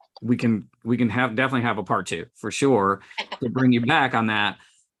 and we can definitely have a part 2 for sure to bring you back on that.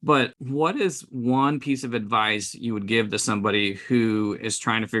 But what is one piece of advice you would give to somebody who is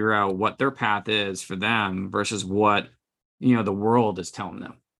trying to figure out what their path is for them versus what the world is telling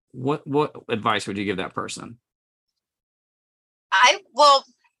them? What advice would you give that person? I will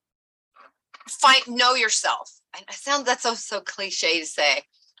know yourself. That's so cliche to say.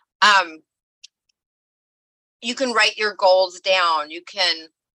 You can write your goals down. You can,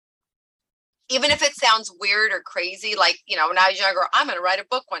 even if it sounds weird or crazy, like, when I was younger, I'm going to write a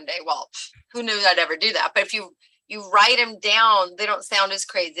book one day. Well, who knew I'd ever do that? But if you write them down, they don't sound as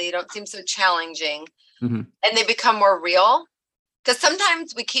crazy. They don't seem so challenging, and they become more real. Because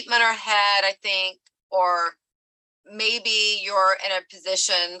sometimes we keep them in our head, I think, or maybe you're in a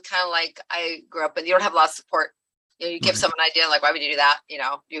position kind of like I grew up in. You don't have a lot of support. You give someone an idea, like, why would you do that?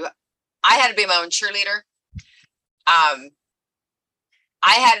 I had to be my own cheerleader.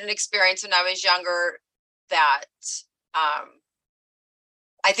 I had an experience when I was younger that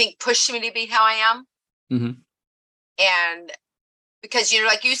I think pushed me to be how I am. And because,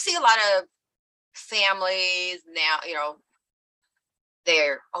 like you see a lot of families now,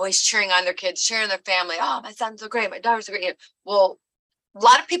 they're always cheering on their kids, cheering their family. Oh, my son's so great. My daughter's so great. Well, a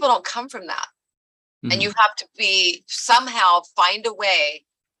lot of people don't come from that. And you have to somehow find a way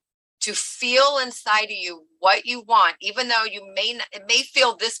to feel inside of you what you want, even though it may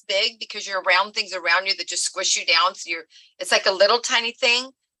feel this big because you're around things around you that just squish you down. So it's like a little tiny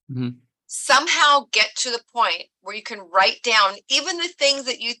thing. Somehow get to the point where you can write down even the things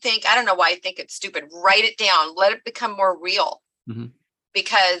that you think, I don't know why I think it's stupid. Write it down. Let it become more real.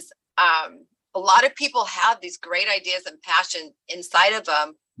 Because a lot of people have these great ideas and passion inside of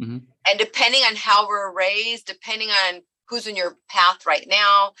them. And depending on how we're raised, depending on who's in your path right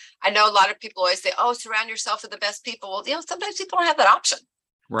now, I know a lot of people always say, oh, surround yourself with the best people. Well, sometimes people don't have that option.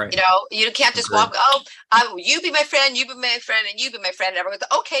 Right. You can't just walk, you be my friend, you be my friend, and you be my friend. And everyone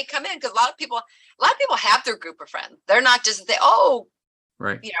goes, okay, come in. Because a lot of people have their group of friends. They're not just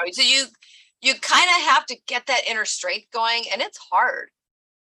right. So you kind of have to get that inner strength going, and it's hard.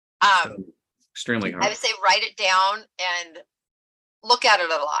 Extremely hard. I would say write it down and look at it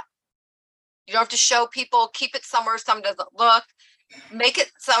a lot. You don't have to show people, keep it somewhere someone doesn't look. make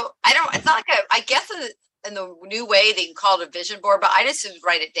it so it's not like I guess in the new way they can call it a vision board, but I just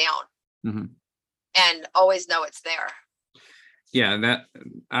write it down and always know it's there. Yeah,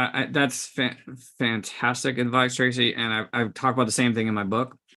 that's fantastic advice, Tracy. And I've talked about the same thing in my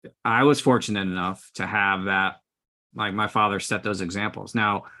book. I was fortunate enough to have that, like my father set those examples.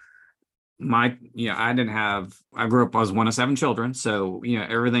 Now, I grew up, I was one of 7 children. So,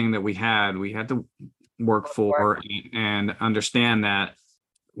 everything that we had to work for and understand that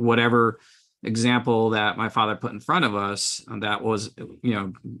whatever example that my father put in front of us, that was,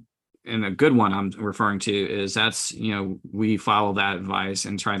 and a good one I'm referring to is we follow that advice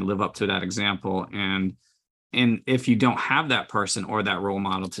and try to live up to that example. And if you don't have that person or that role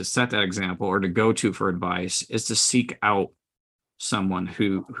model to set that example or to go to for advice, is to seek out someone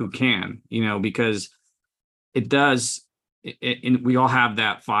who can, because it does, we all have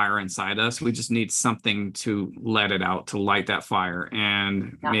that fire inside us. We just need something to let it out, to light that fire.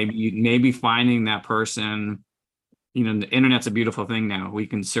 And maybe finding that person. The internet's a beautiful thing now. We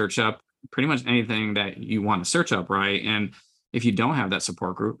can search up pretty much anything that you want to search up, right? And if you don't have that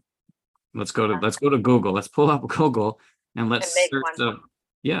support group, let's go to Google. Let's pull up Google and let's search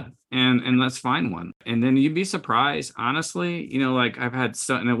and let's find one. And then you'd be surprised, honestly. Like I've had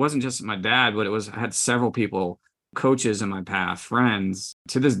and it wasn't just my dad, but I had several people, coaches in my path, friends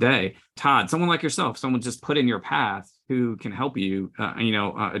to this day. Todd, someone like yourself, someone just put in your path who can help you,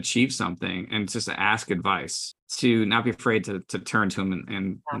 achieve something, and just to ask advice, to not be afraid to turn to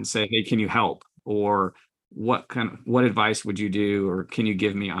them and say, hey, can you help? Or what advice would you do? Or can you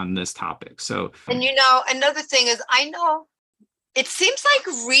give me on this topic? So, and another thing is, I know it seems like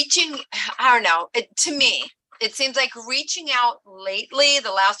to me, it seems like reaching out lately,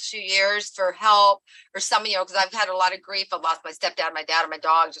 the last few years for help or because I've had a lot of grief. I've lost my stepdad, my dad, and my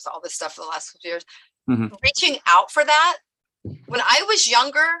dog, just all this stuff for the last few years. Reaching out for that. When I was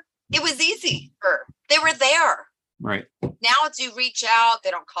younger, it was easy. They were there. Right. Now it's you reach out,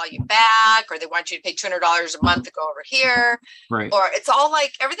 they don't call you back, or they want you to pay $200 a month to go over here. Right. Or it's all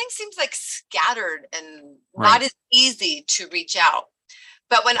like, everything seems like scattered and not as easy to reach out.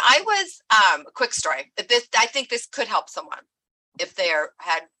 But when I was, a quick story, I think this could help someone if they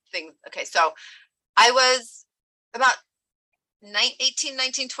had things. Okay. So I was about 18,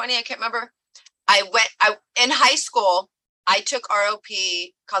 19, 20. I can't remember. In high school, I took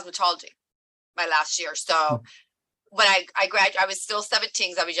ROP cosmetology my last year. So when I graduated, I was still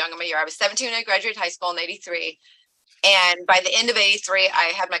 17 because I was young in my year. I was 17 when I graduated high school in 83. And by the end of 83,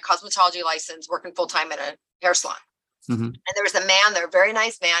 I had my cosmetology license, working full time at a hair salon. And there was a man there, a very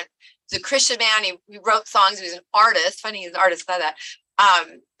nice man. He's a Christian man. He wrote songs. He was an artist. Funny, he's an artist like that.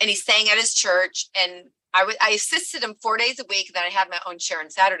 And he sang at his church. And I assisted him 4 days a week. Then I had my own chair on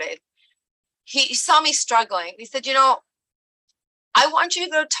Saturdays. He saw me struggling. He said, I want you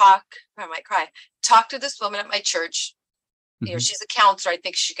to go I might cry, talk to this woman at my church. She's a counselor. I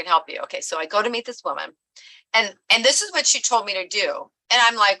think she can help you. Okay. So I go to meet this woman and this is what she told me to do. And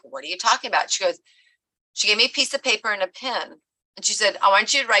I'm like, what are you talking about? She gave me a piece of paper and a pen. And she said, I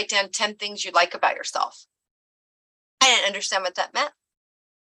want you to write down 10 things you like about yourself. I didn't understand what that meant.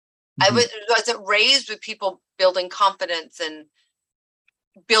 I wasn't raised with people building confidence and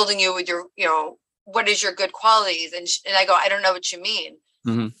building you with your, what is your good qualities? And I go, I don't know what you mean.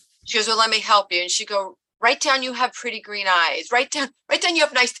 She goes, well, let me help you. And she go, write down you have pretty green eyes. Write down you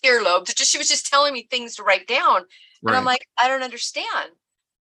have nice earlobes. She was just telling me things to write down. And I'm like, I don't understand.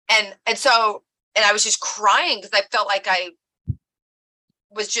 And I was just crying because I felt like I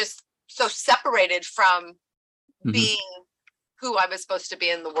was just so separated from being who I was supposed to be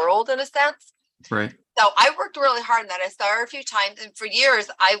in the world, in a sense. Right. So I worked really hard on that. I saw her a few times, and for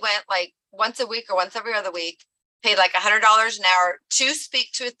years I went like once a week or once every other week, paid like $100 an hour to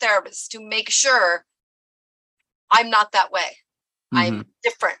speak to a therapist to make sure I'm not that way. I'm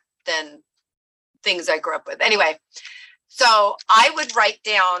different than things I grew up with. Anyway, so I would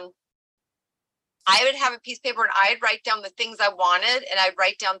have a piece of paper and I'd write down the things I wanted, and I'd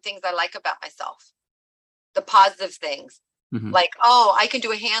write down things I like about myself, the positive things, like, oh, I can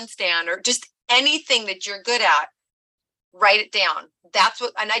do a handstand, or just anything that you're good at, write it down.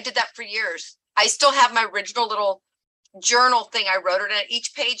 And I did that for years. I still have my original little journal thing. I wrote it, and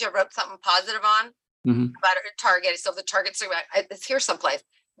each page I wrote something positive on about a target. So the target's it's here someplace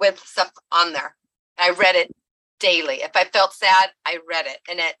with stuff on there. I read it daily. If I felt sad, I read it.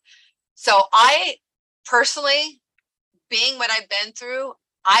 So I personally, being what I've been through,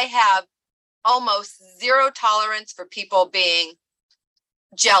 I have almost zero tolerance for people being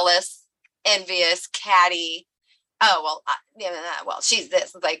jealous, envious, catty. Oh, well, she's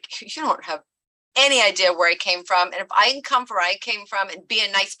this. It's like, you don't have any idea where I came from. And if I can come from where I came from and be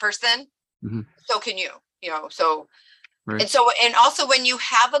a nice person, so can you, so, Right. and so, and also when you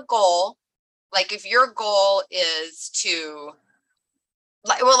have a goal, like if your goal is to,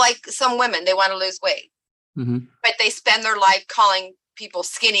 like some women, they want to lose weight, but they spend their life calling people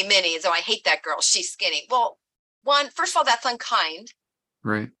skinny minis. Oh, I hate that girl. She's skinny. Well, first of all, that's unkind.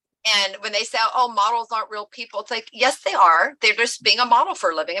 Right. And when they say, oh, models aren't real people, it's like, yes, they are. They're just being a model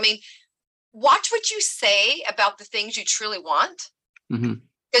for a living. I mean, watch what you say about the things you truly want.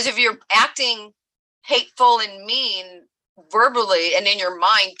 Because if you're acting hateful and mean verbally and in your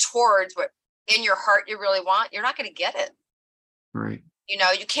mind towards what in your heart you really want, you're not going to get it. Right.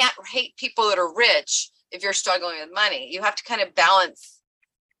 You can't hate people that are rich if you're struggling with money. You have to kind of balance,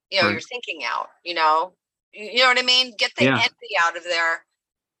 your thinking out, you know what I mean? Get the envy out of there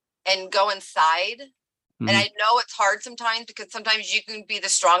and go inside. And I know it's hard sometimes because sometimes you can be the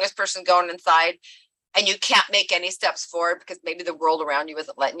strongest person going inside and you can't make any steps forward because maybe the world around you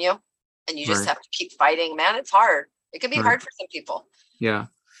isn't letting you. And you just have to keep fighting. Man, it's hard. It can be hard for some people. Yeah.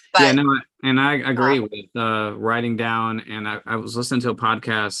 But, and I agree with writing down. And I was listening to a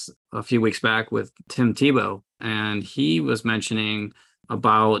podcast a few weeks back with Tim Tebow, and he was mentioning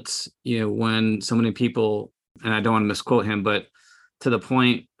about, when so many people, and I don't want to misquote him, but to the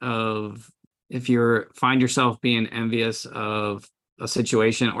point of if you find yourself being envious of a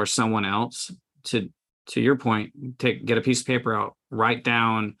situation or someone else, to your point, get a piece of paper out, write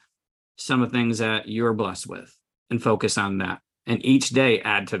down some of the things that you're blessed with and focus on that. And each day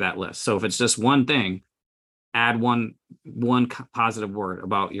add to that list. So if it's just one thing, add one positive word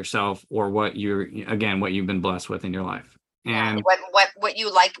about yourself or what you've been blessed with in your life. And what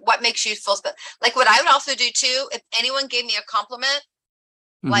you like, what makes you feel special. Like what I would also do too, if anyone gave me a compliment,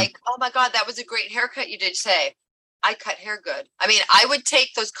 like, oh my God, that was a great haircut you did today. I cut hair good. I mean, I would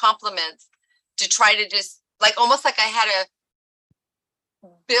take those compliments to try to just almost like I had to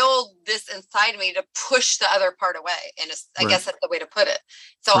build this inside me to push the other part away. And I guess that's the way to put it.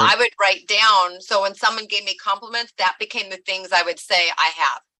 So I would write down. So when someone gave me compliments, that became the things I would say I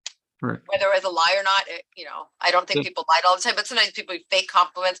have. Whether it was a lie or not, I don't think people lied all the time, but sometimes people fake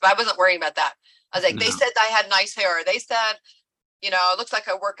compliments, but I wasn't worrying about that. I was like, they said I had nice hair. They said, it looks like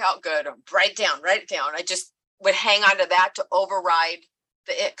I work out good. Write it down. I just would hang on to that to override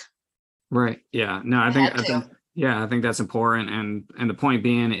the ick. Right. Yeah. No, I think that's important. And the point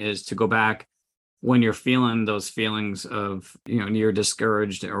being is to go back when you're feeling those feelings of, you're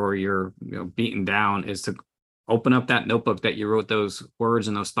discouraged or you're beaten down, is to open up that notebook that you wrote those words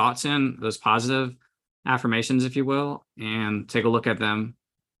and those thoughts in, those positive affirmations, if you will, and take a look at them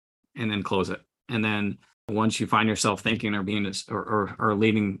and then close it. And then once you find yourself thinking or being or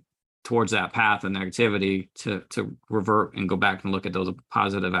leading towards that path of negativity, to revert and go back and look at those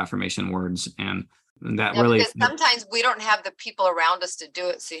positive affirmation words. And that because sometimes we don't have the people around us to do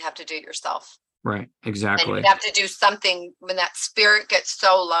it. So you have to do it yourself. Right. Exactly. And you have to do something when that spirit gets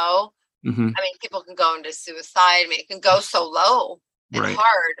so low. I mean, people can go into suicide. I mean, it can go so low and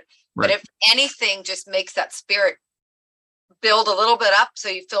hard. But if anything, just makes that spirit build a little bit up so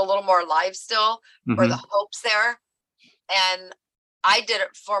you feel a little more alive still, or the hope's there. And I did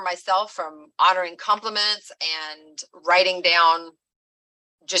it for myself, from honoring compliments and writing down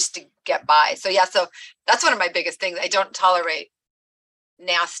just to get by. So so that's one of my biggest things. I don't tolerate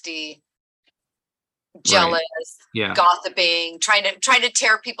nasty, jealous, gossiping, trying to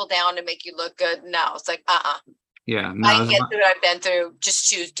tear people down to make you look good. No, it's like, Yeah. No, I can get through what I've been through. Just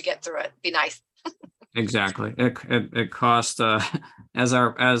choose to get through it. Be nice. Exactly. It costs, as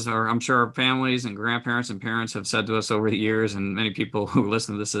I'm sure our families and grandparents and parents have said to us over the years, and many people who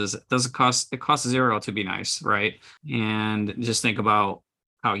listen to this, it costs zero to be nice. Right. And just think about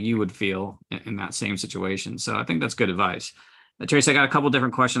how you would feel in that same situation. So I think that's good advice. Tracy, I got a couple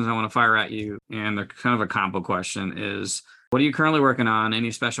different questions I want to fire at you, and they're kind of a combo question. Is, what are you currently working on?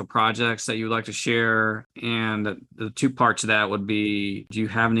 Any special projects that you'd like to share? And the two parts of that would be, do you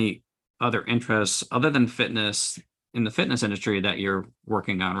have any other interests other than fitness in the fitness industry that you're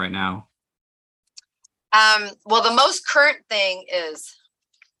working on right now? Well, the most current thing is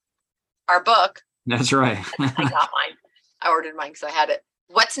our book. That's right. I got mine. I ordered mine because I had it.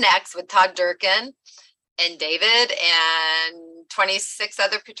 What's Next with Todd Durkin and David and 26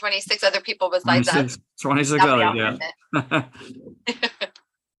 other people besides us. 26 others, yeah.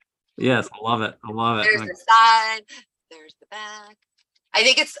 Yes, I love it. There's the side, there's the back. I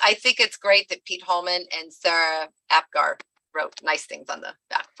think it's great that Pete Holman and Sarah Apgar wrote nice things on the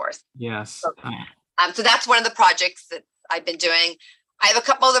back for us. Yes. So that's one of the projects that I've been doing. I have a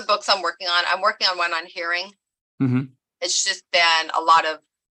couple other books I'm working on. I'm working on one on hearing. It's just been a lot of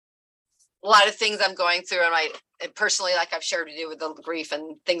a lot of things I'm going through and personally, like I've shared with you with the grief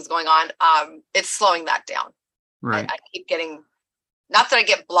and things going on, it's slowing that down. Right. I keep getting, not that I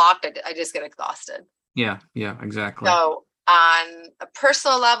get blocked, I just get exhausted. Yeah, exactly. So on a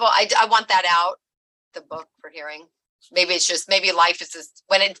personal level, I want that out, the book for hearing. Maybe life is just,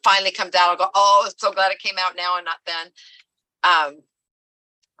 when it finally comes out, I'll go, oh, I'm so glad it came out now and not then.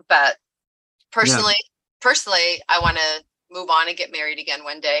 But personally, I want to move on and get married again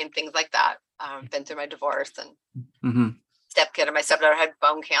one day and things like that. Been through my divorce and stepkid and my stepdaughter had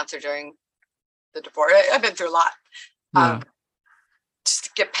bone cancer during the divorce. I've been through a lot. Just to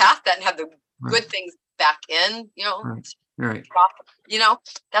get past that and have the good things back in, Right.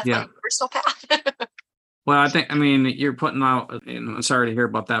 That's my personal path. Well, I mean, you're putting out, and I'm sorry to hear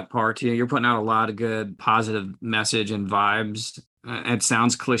about that part. You're putting out a lot of good, positive message and vibes. It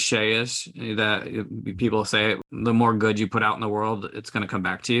sounds cliche-ish that people say the more good you put out in the world, it's going to come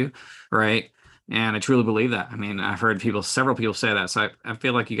back to you, right? And I truly believe that. I mean, I've heard several people say that. So I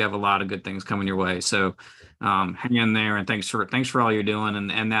feel like you have a lot of good things coming your way. So hang in there, and thanks for all you're doing,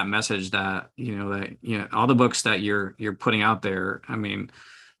 and that message that all the books that you're putting out there. I mean,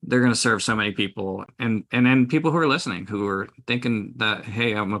 they're going to serve so many people, and then people who are listening, who are thinking that,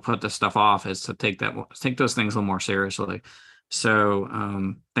 hey, I'm going to put this stuff off, is to take those things a little more seriously.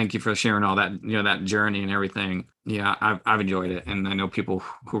 So thank you for sharing all that, that journey and everything. Yeah, I've enjoyed it, and I know people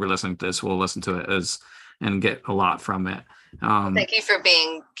who are listening to this will listen to it and get a lot from it. Thank you for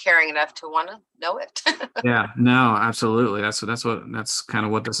being caring enough to want to know it. Yeah, no, absolutely. That's kind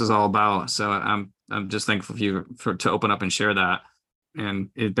of what this is all about. So I'm just thankful to open up and share that. And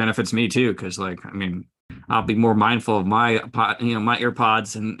it benefits me too, because I'll be more mindful of my my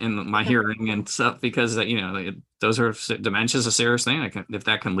earpods and my hearing and stuff, because those are, dementia is a serious thing. If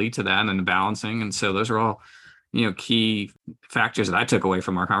that can lead to that, and then the balancing, and so those are all key factors that I took away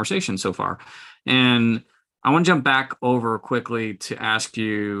from our conversation so far. And I want to jump back over quickly to ask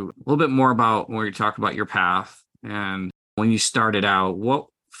you a little bit more about when you talk about your path and when you started out. What,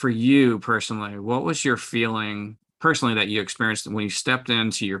 for you personally, what was your feeling personally that you experienced when you stepped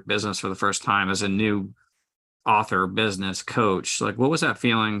into your business for the first time as a new author, business coach? Like, what was that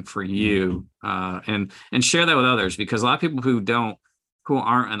feeling for you? And share that with others, because a lot of people who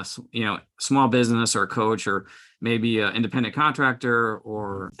aren't in a small business or a coach, or maybe an independent contractor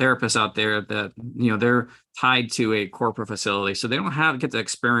or therapist out there, that they're tied to a corporate facility, so they don't get to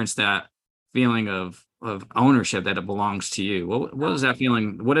experience that feeling of ownership, that it belongs to you. What was that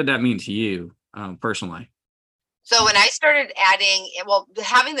feeling? What did that mean to you personally? So when I started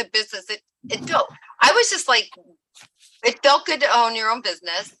having the business, it felt, I was just like, it felt good to own your own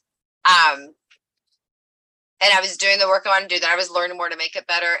business. And I was doing the work I wanted to do. Then I was learning more to make it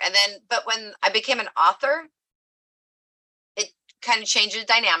better. But when I became an author, it kind of changed the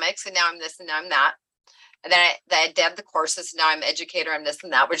dynamics. And now I'm this and now I'm that. And then I did the courses. Now I'm educator. I'm this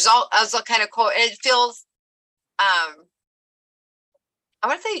and that, which is all kind of cool. And it feels, I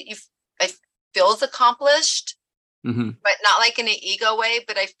want to say it feels accomplished. Mm-hmm. But not like in an ego way,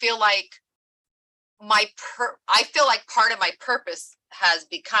 but I feel like part of my purpose has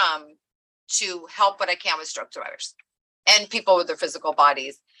become to help what I can with stroke survivors and people with their physical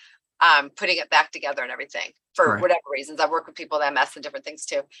bodies, putting it back together and everything for whatever reasons. I work with people with MS and different things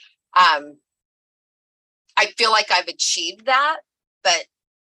too. I feel like I've achieved that, but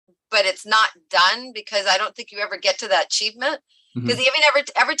it's not done, because I don't think you ever get to that achievement. Because even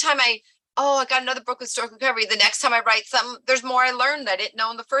every time I got another book with stroke recovery, the next time I write something, there's more I learned that I didn't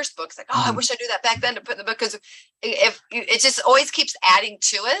know in the first book. It's like, I wish I knew that back then to put in the book, because it just always keeps adding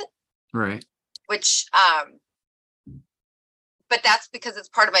to it. Right. Which, but that's because it's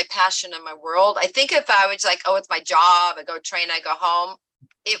part of my passion and my world. I think if I was like, it's my job, I go train, I go home,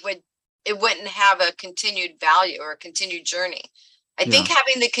 it wouldn't have a continued value or a continued journey. I think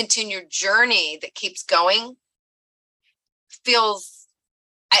having the continued journey that keeps going feels,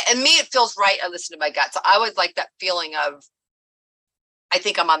 and me, it feels right. I listen to my gut. So I always like that feeling of, I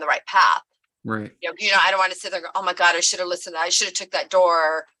think I'm on the right path. Right. I don't want to sit there and go, oh my God, I should have listened. I should have took that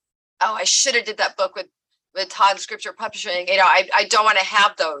door. Oh, I should have did that book with Todd Scripture Publishing. I don't want to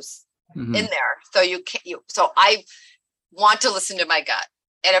have those in there. So so I want to listen to my gut.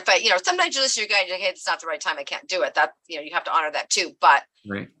 And if sometimes you listen to your gut and you're like, hey, it's not the right time, I can't do it. That, you have to honor that too. But,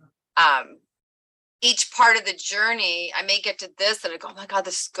 each part of the journey, I may get to this and I go, oh my God,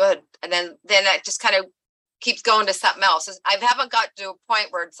 this is good. And then it just kind of keeps going to something else. I haven't got to a point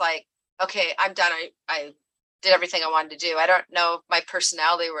where it's like, okay, I'm done. I did everything I wanted to do. I don't know if my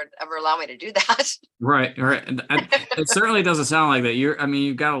personality would ever allow me to do that. Right. It certainly doesn't sound like that.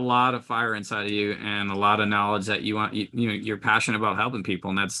 You've got a lot of fire inside of you and a lot of knowledge that you want, you're passionate about helping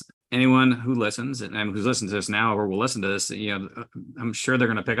people. And anyone who listens and who's listened to this now or will listen to this, I'm sure they're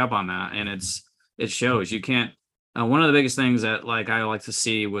going to pick up on that. And it shows. You can't, one of the biggest things that like I like to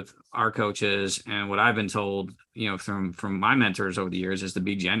see with our coaches and what I've been told, from my mentors over the years is to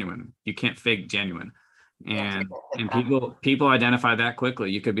be genuine. You can't fake genuine. And people identify that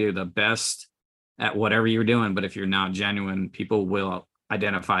quickly. You could be the best at whatever you're doing, but if you're not genuine, people will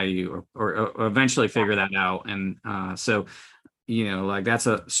identify you or eventually figure that out. And so like that's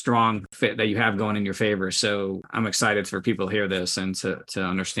a strong fit that you have going in your favor. So I'm excited for people to hear this and to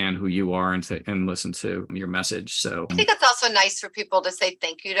understand who you are and listen to your message. So I think it's also nice for people to say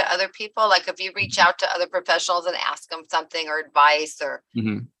thank you to other people. Like if you reach out to other professionals and ask them something or advice or,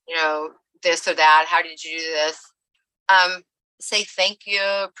 this or that, how did you do this? Say thank you,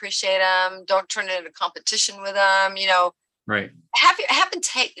 appreciate them. Don't turn it into competition with them, Right. Have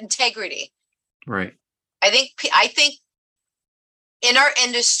integrity. Right. I think in our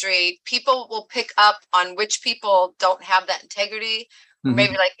industry, people will pick up on which people don't have that integrity. Or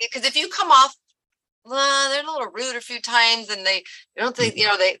maybe because if you come off, they're a little rude a few times and they don't think,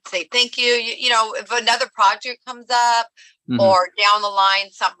 they say thank you. If another project comes up or down the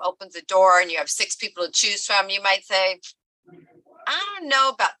line, something opens the door and you have 6 people to choose from, you might say, I don't know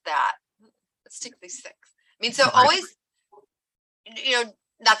about that. Let's take these 6. I mean, so always,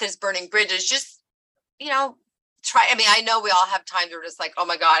 not that it's burning bridges, just, try. I mean, I know we all have times where we're just like, oh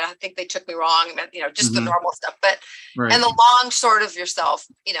my God, I think they took me wrong. Just the normal stuff. But and the long short of yourself,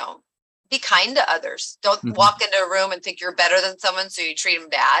 be kind to others. Don't walk into a room and think you're better than someone, so you treat them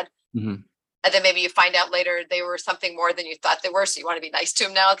bad. And then maybe you find out later they were something more than you thought they were. So you want to be nice to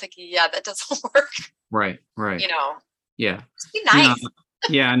them now. Thinking, yeah, that doesn't work. Right. Yeah. Just be nice.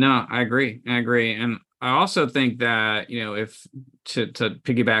 Yeah, no, I agree. And I also think that, if to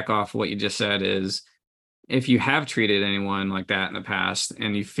piggyback off what you just said is if you have treated anyone like that in the past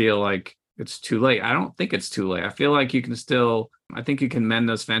and you feel like it's too late, I don't think it's too late. I feel like I think you can mend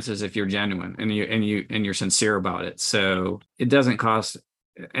those fences if you're genuine and you're sincere about it. So it doesn't cost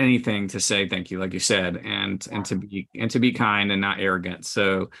anything to say thank you, like you said, and to be kind and not arrogant.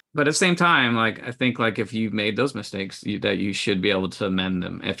 So, but at the same time, like I think like if you've made those mistakes, that you should be able to amend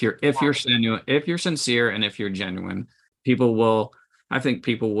them. If you're genuine, if you're sincere, and if you're genuine, I think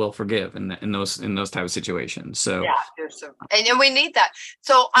people will forgive in those type of situations. So and we need that.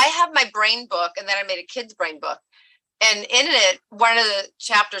 So I have my brain book, and then I made a kid's brain book. And in it, one of the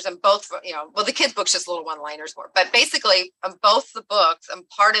chapters in both, the kids' book's just little one-liners more, but basically on both the books, and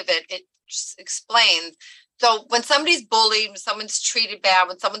part of it just explains. So when somebody's bullied, when someone's treated bad,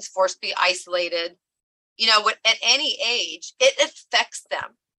 when someone's forced to be isolated, at any age, it affects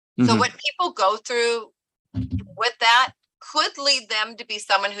them. So what people go through with that could lead them to be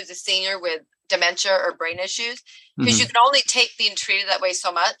someone who's a senior with dementia or brain issues, because you can only take being treated that way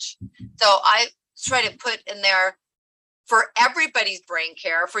so much. So I try to put in there, for everybody's brain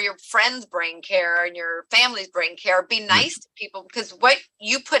care, for your friends' brain care and your family's brain care, be nice to people, because what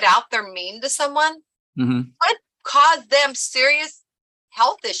you put out there mean to someone could cause them serious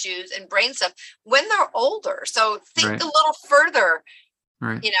health issues and brain stuff when they're older. So think a little further.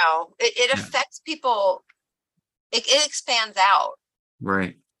 It affects people. It expands out.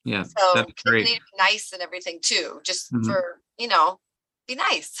 Right. Yeah. So that's great. Need to be nice and everything too, just for, be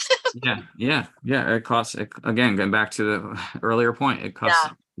nice. Yeah. It costs, again, going back to the earlier point, it costs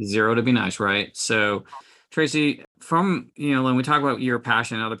 $0 to be nice, right? So Tracy, from, when we talk about your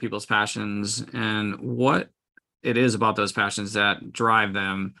passion, other people's passions, and what it is about those passions that drive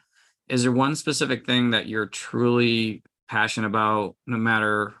them, is there one specific thing that you're truly passionate about, no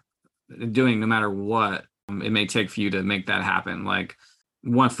matter what it may take for you to make that happen? Like,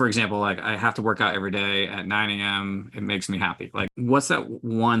 for example, like I have to work out every day at 9 a.m. It makes me happy. Like, what's that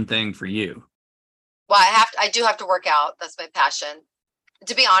one thing for you? Well, I do have to work out. That's my passion.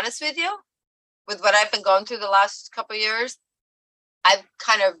 To be honest with you, with what I've been going through the last couple of years, I've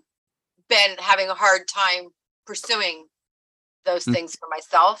kind of been having a hard time pursuing those things for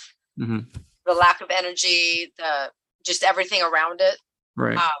myself. The lack of energy, just everything around it.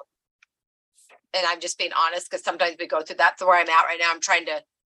 Right. And I'm just being honest, because sometimes we go through that. So where I'm at right now, I'm trying to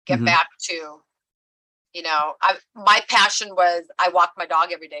get back to, my passion was, I walked my dog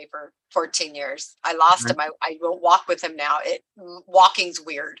every day for 14 years. I lost him. I don't walk with him now. Walking's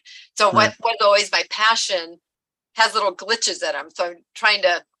weird. So what was always my passion has little glitches in them. So I'm trying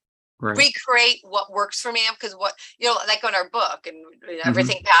to recreate what works for me. Because like on our book and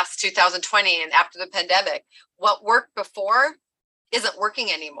everything past 2020 and after the pandemic, what worked before isn't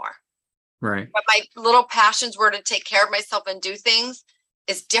working anymore. Right. But my little passions were to take care of myself and do things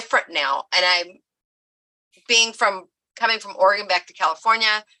is different now. And I'm coming from Oregon back to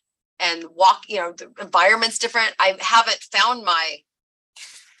California, and walk, the environment's different. I haven't found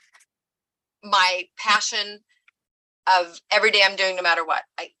my passion of every day I'm doing no matter what.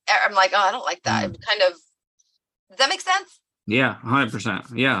 I'm like, oh, I don't like that. It kind of, does that make sense? Yeah,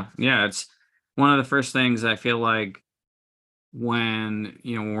 100%. Yeah. Yeah. It's one of the first things I feel like when,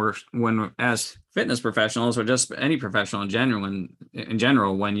 when as fitness professionals or just any professional in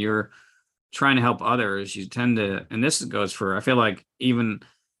general, when you're trying to help others, you tend to, and this goes for, I feel like even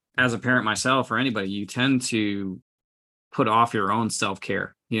as a parent myself or anybody, you tend to put off your own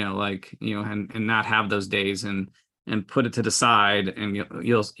self-care, and not have those days and put it to the side, and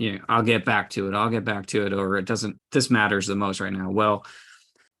I'll get back to it. I'll get back to it. Or this matters the most right now. Well,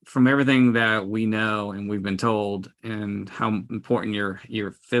 from everything that we know and we've been told and how important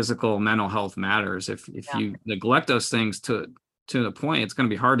your physical, mental health matters, if you neglect those things to the point, it's going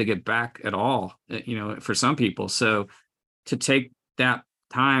to be hard to get back at all, for some people. So to take that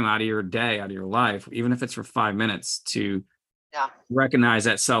time out of your day, out of your life, even if it's for 5 minutes, to recognize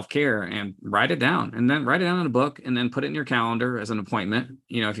that self-care and write it down, and then write it down in a book, and then put it in your calendar as an appointment.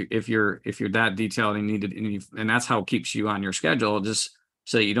 If you're that detailed and needed, and that's how it keeps you on your schedule, just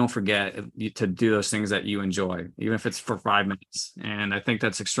so that you don't forget to do those things that you enjoy, even if it's for 5 minutes. And I think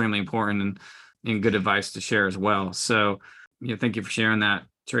that's extremely important and good advice to share as well. So, thank you for sharing that,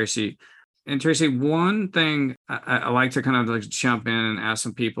 Tracy. And Tracy, one thing I like to kind of like jump in and ask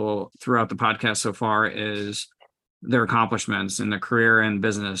some people throughout the podcast so far is their accomplishments in their career and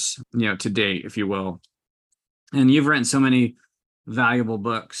business, to date, if you will. And you've written so many valuable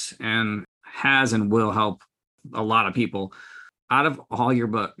books and has and will help a lot of people. Out of all your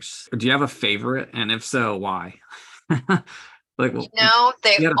books, do you have a favorite? And if so, why? They all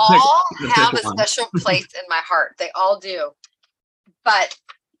have a special place in my heart. They all do. But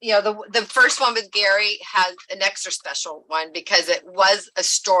the first one with Gary has an extra special one because it was a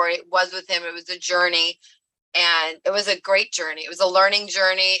story. It was with him. It was a journey, and it was a great journey. It was a learning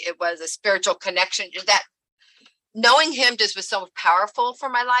journey. It was a spiritual connection. That knowing him just was so powerful for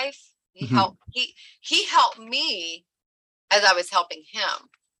my life. He helped me as I was helping him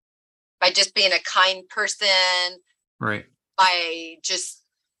by just being a kind person, right? By just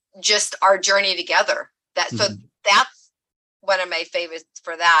our journey together. So that's one of my favorites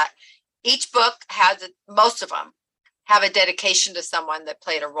for that. Each book most of them have a dedication to someone that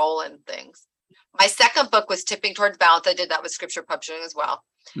played a role in things. My second book was Tipping Towards Balance. I did that with Scripture Publishing as well.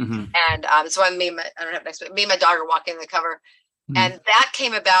 And so me and my daughter walking the cover. And that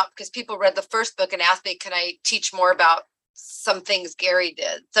came about because people read the first book and asked me, can I teach more about some things Gary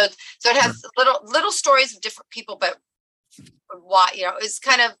did? So it has little stories of different people, but why, it's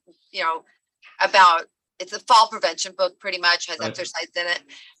kind of, about, it's a fall prevention book, pretty much has exercise in it.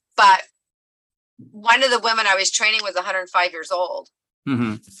 But one of the women I was training was 105 years old.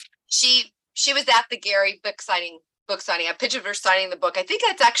 She was at the Gary book signing. I pictured her signing the book. I think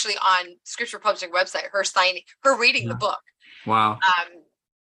that's actually on Scripture Publishing website, her reading the book. Wow.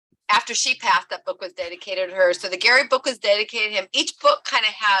 After she passed, that book was dedicated to her. So the Gary book was dedicated to him. Each book kind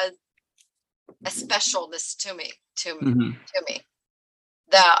of has a specialness to me.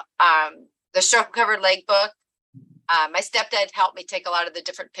 The Stroke Covered Leg book. My stepdad helped me take a lot of the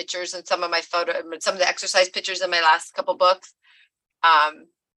different pictures and some of the exercise pictures in my last couple books.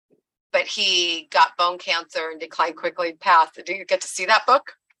 But he got bone cancer and declined quickly, passed. Did you get to see that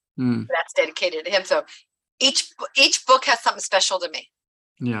book? That's dedicated to him. So each book has something special to me.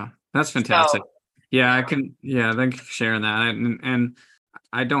 Yeah, that's fantastic. Thank you for sharing that. And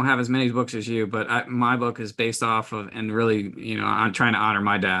I don't have as many books as you, but my book is based off of, and really, I'm trying to honor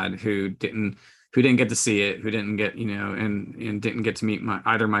my dad who didn't get to see it, who didn't get, and didn't get to meet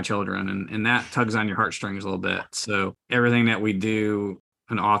either of my children. And that tugs on your heartstrings a little bit. So everything that we do,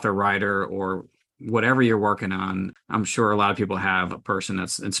 an author, writer, or whatever you're working on, I'm sure a lot of people have a person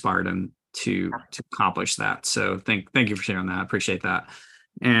that's inspired them to accomplish that. So thank you for sharing that. I appreciate that.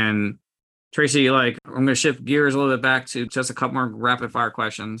 And Tracy, I'm going to shift gears a little bit back to just a couple more rapid fire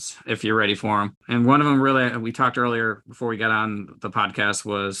questions if you're ready for them. And one of them really, we talked earlier before we got on the podcast,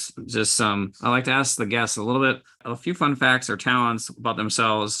 was just I like to ask the guests a few fun facts or talents about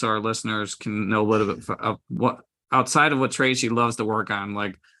themselves so our listeners can know a little bit of what, outside of what Tracy loves to work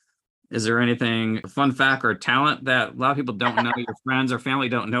on. Is there anything, a fun fact or talent that a lot of people don't know, your friends or family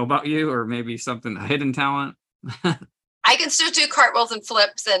don't know about you, or maybe something, a hidden talent? I can still do cartwheels and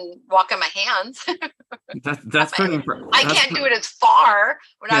flips and walk on my hands. That's pretty impressive. I can't do it as far.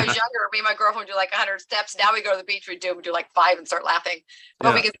 When I was younger, me and my girlfriend would do 100 steps. Now we go to the beach, we do 5 and start laughing.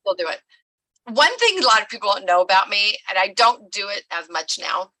 But we can still do it. One thing a lot of people don't know about me, and I don't do it as much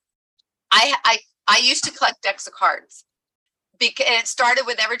now, I used to collect decks of cards. And it started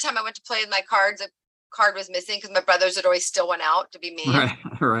with every time I went to play with my cards, a card was missing because my brothers would always steal one out to be mean.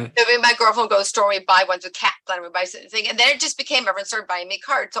 Right. So my girlfriend would go to the store, we'd buy ones with cats on them, we'd buy something. And then it just became everyone started buying me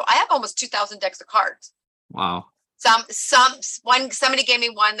cards. So I have almost 2,000 decks of cards. Wow. Somebody gave me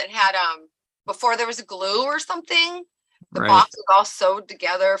one that had before there was a glue or something. The box was all sewed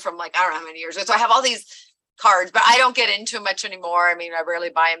together from like, I don't know how many years ago. So I have all these cards, but I don't get into them much anymore. I mean, I rarely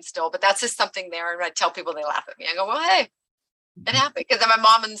buy them still, but that's just something there. And I tell people, they laugh at me. I go, well, hey, it happened. Because then my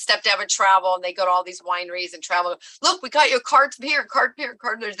mom and stepdad would travel and they go to all these wineries and travel. Look, we got your cards from here, card here,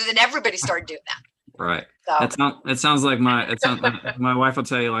 card there. Then everybody started doing that. Right. So. It sounds like my wife will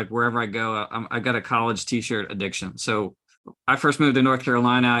tell you, like, wherever I go, I got a college t-shirt addiction. So I first moved to North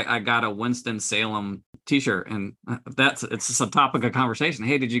Carolina. I got a Winston-Salem t-shirt, and it's just a topic of conversation.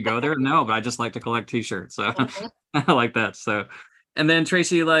 Hey, did you go there? No, but I just like to collect t-shirts. So I like that. So, and then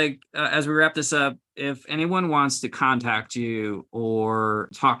Tracy, as we wrap this up, if anyone wants to contact you or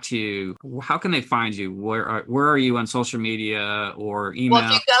talk to you, how can they find you? Where are you on social media or email? Well,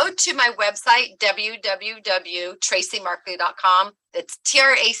 if you go to my website, www.tracymarkley.com, it's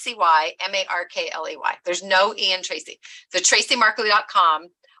TracyMarkley. There's no E in Tracy. So TracyMarkley.com,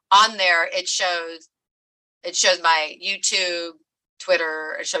 on there, it shows my YouTube,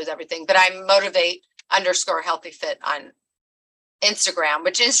 Twitter, it shows everything. But I'm motivate_healthy fit on Instagram,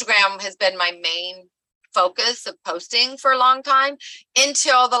 which Instagram has been my main focus of posting for a long time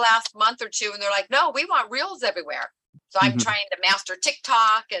until the last month or two. And they're like, no, we want reels everywhere. So I'm trying to master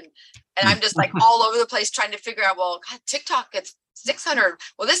TikTok and I'm just like all over the place trying to figure out, well, God, TikTok gets 600.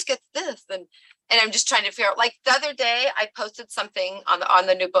 Well, this gets this. And I'm just trying to figure out, like the other day I posted something on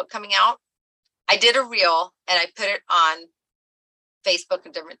the new book coming out. I did a reel and I put it on Facebook, a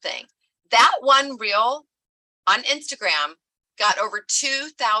different thing. That one reel on Instagram got over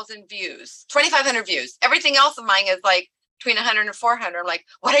 2,000 views, 2,500 views. Everything else of mine is like between 100 and 400. I'm like,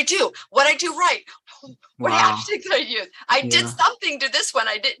 what I do right? What hashtags did I use? I did something to this one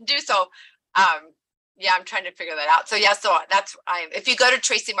I didn't do. So, I'm trying to figure that out. So if you go to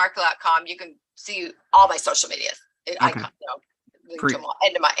tracymarkley.com, you can see all my social medias. Link them all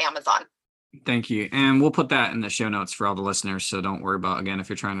into my Amazon. Thank you. And we'll put that in the show notes for all the listeners. So don't worry about, again, if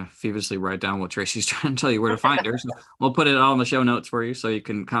you're trying to feverishly write down what Tracy's trying to tell you where to find her. So we'll put it all in the show notes for you so you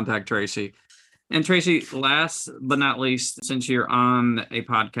can contact Tracy. And Tracy, last but not least, since you're on a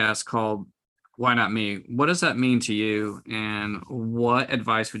podcast called Why Not Me, what does that mean to you? And what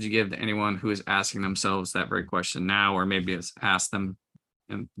advice would you give to anyone who is asking themselves that very question now, or maybe has asked them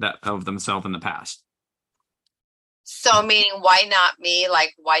that of themselves in the past? So meaning, why not me?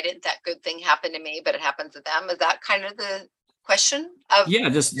 Like, why didn't that good thing happen to me, but it happened to them? Is that kind of the question?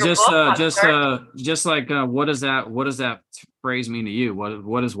 What does that phrase mean to you?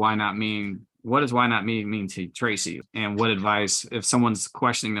 What does why not mean? What does why not me mean to Tracy? And what advice, if someone's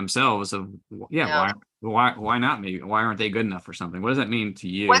questioning themselves of, why not me? Why aren't they good enough or something? What does that mean to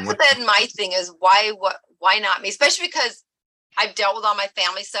you? What's been my thing is why not me? Especially because I've dealt with all my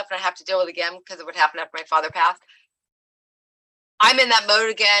family stuff and I have to deal with it again because of what happened after my father passed. I'm in that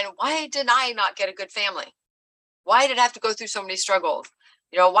mode again. Why did I not get a good family? Why did I have to go through so many struggles?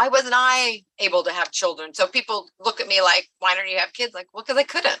 Why wasn't I able to have children? So people look at me like, why don't you have kids? Like, well, because I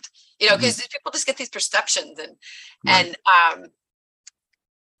couldn't, because people just get these perceptions and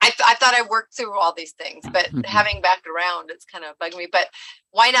I thought I worked through all these things, but having backed around, it's kind of bugging me. But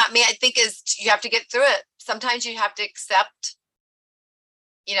why not me? I think is you have to get through it. Sometimes you have to accept,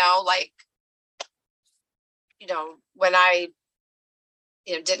 when I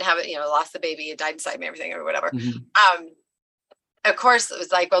didn't have it, lost the baby, it died inside me, everything or whatever. Of course, it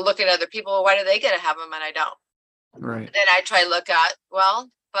was like, well, look at other people. Why do they get to have them and I don't? Right. Then I try to look at, well,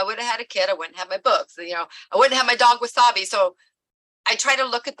 if I would have had a kid, I wouldn't have my books. I wouldn't have my dog Wasabi. So I try to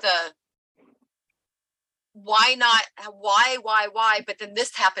look at the why not, why, but then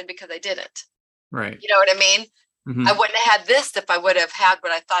this happened because I didn't. Right. You know what I mean? I wouldn't have had this if I would have had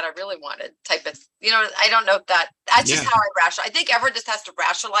what I thought I really wanted type of, I don't know if that's just how I rationalize. I think everyone just has to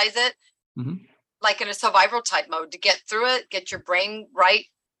rationalize it like in a survival type mode to get through it, get your brain right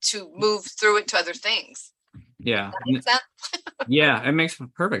to move through it to other things. Yeah. Does that make sense? Yeah, it makes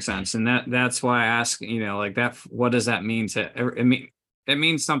perfect sense. And that's why I ask, that, what does that mean it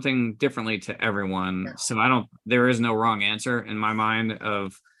means something differently to everyone. Yeah. So there is no wrong answer in my mind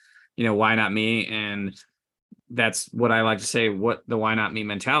of, why not me? And that's what I like to say, what the why not me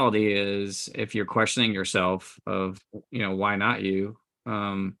mentality is. If you're questioning yourself of, why not you,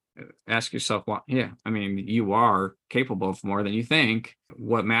 ask yourself why. Yeah. I mean, you are capable of more than you think.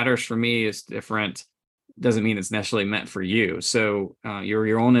 What matters for me is different doesn't mean it's necessarily meant for you. So you're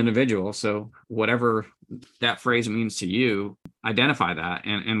your own individual. So whatever that phrase means to you, identify that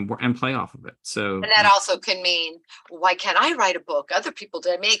and play off of it. So And that also can mean, why can't I write a book? Other people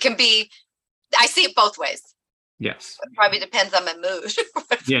did. I mean, it can be, I see it both ways. yes, It probably depends on my mood,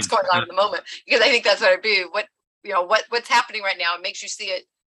 what's yeah, going on in the moment. Because I think that's what I'd be. What's happening right now, it makes you see it.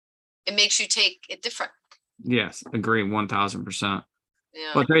 It makes you take it different. yes, agree 1000%.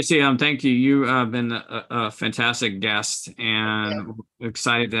 Yeah. Well, Tracy, thank you. You have been a fantastic guest, and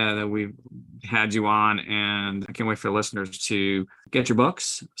excited that we've had you on. And I can't wait for listeners to get your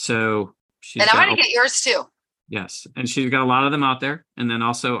books. So And I'm going to get yours too. yes, and she's got a lot of them out there. And then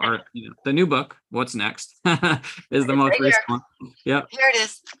also the new book, What's Next, is the most right recent one. Yep. Here it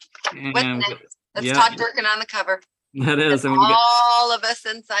is. What's And next? That's Todd Durkin on the cover. that is. And all of us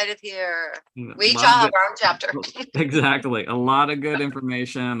inside of here. We each all have our own chapter. Exactly. A lot of good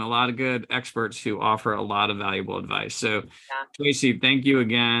information, a lot of good experts who offer a lot of valuable advice. So, Tracy, thank you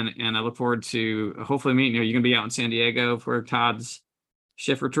again. And I look forward to hopefully meeting you. You're going to be out in San Diego for Todd's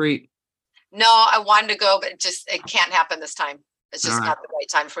shift retreat. No, I wanted to go, but it can't happen this time. It's just not the right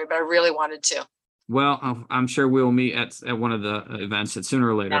time for me, but I really wanted to. Well, I'm sure we'll meet at one of the events sooner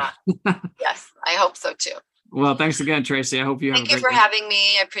or later. Yeah. Yes, I hope so too. Well, thanks again, Tracy. I hope you have Thank you for having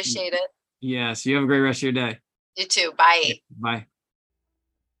me. I appreciate it. Yes, you have a great rest of your day. You too. Bye. Bye.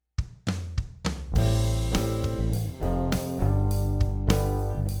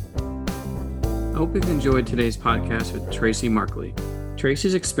 I hope you've enjoyed today's podcast with Tracy Markley.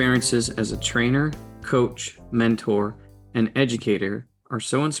 Tracy's experiences as a trainer, coach, mentor, and educator are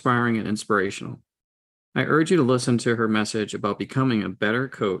so inspiring and inspirational. I urge you to listen to her message about becoming a better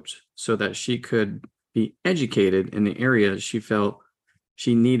coach so that she could be educated in the areas she felt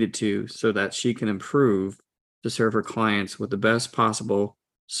she needed to so that she can improve to serve her clients with the best possible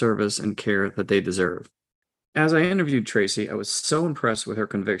service and care that they deserve. As I interviewed Tracy, I was so impressed with her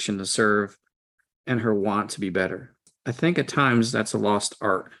conviction to serve and her want to be better. I think at times that's a lost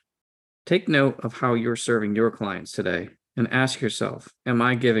art. Take note of how you're serving your clients today and ask yourself, am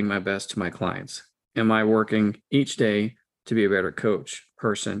I giving my best to my clients? Am I working each day to be a better coach,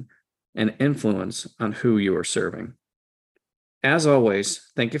 person, and influence on who you are serving? As always,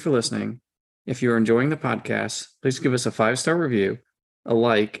 thank you for listening. If you're enjoying the podcast, please give us a 5-star review, a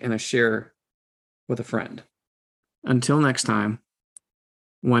like, and a share with a friend. Until next time,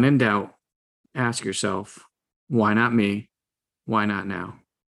 when in doubt, ask yourself, why not me? Why not now?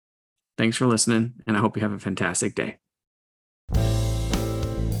 Thanks for listening, and I hope you have a fantastic day.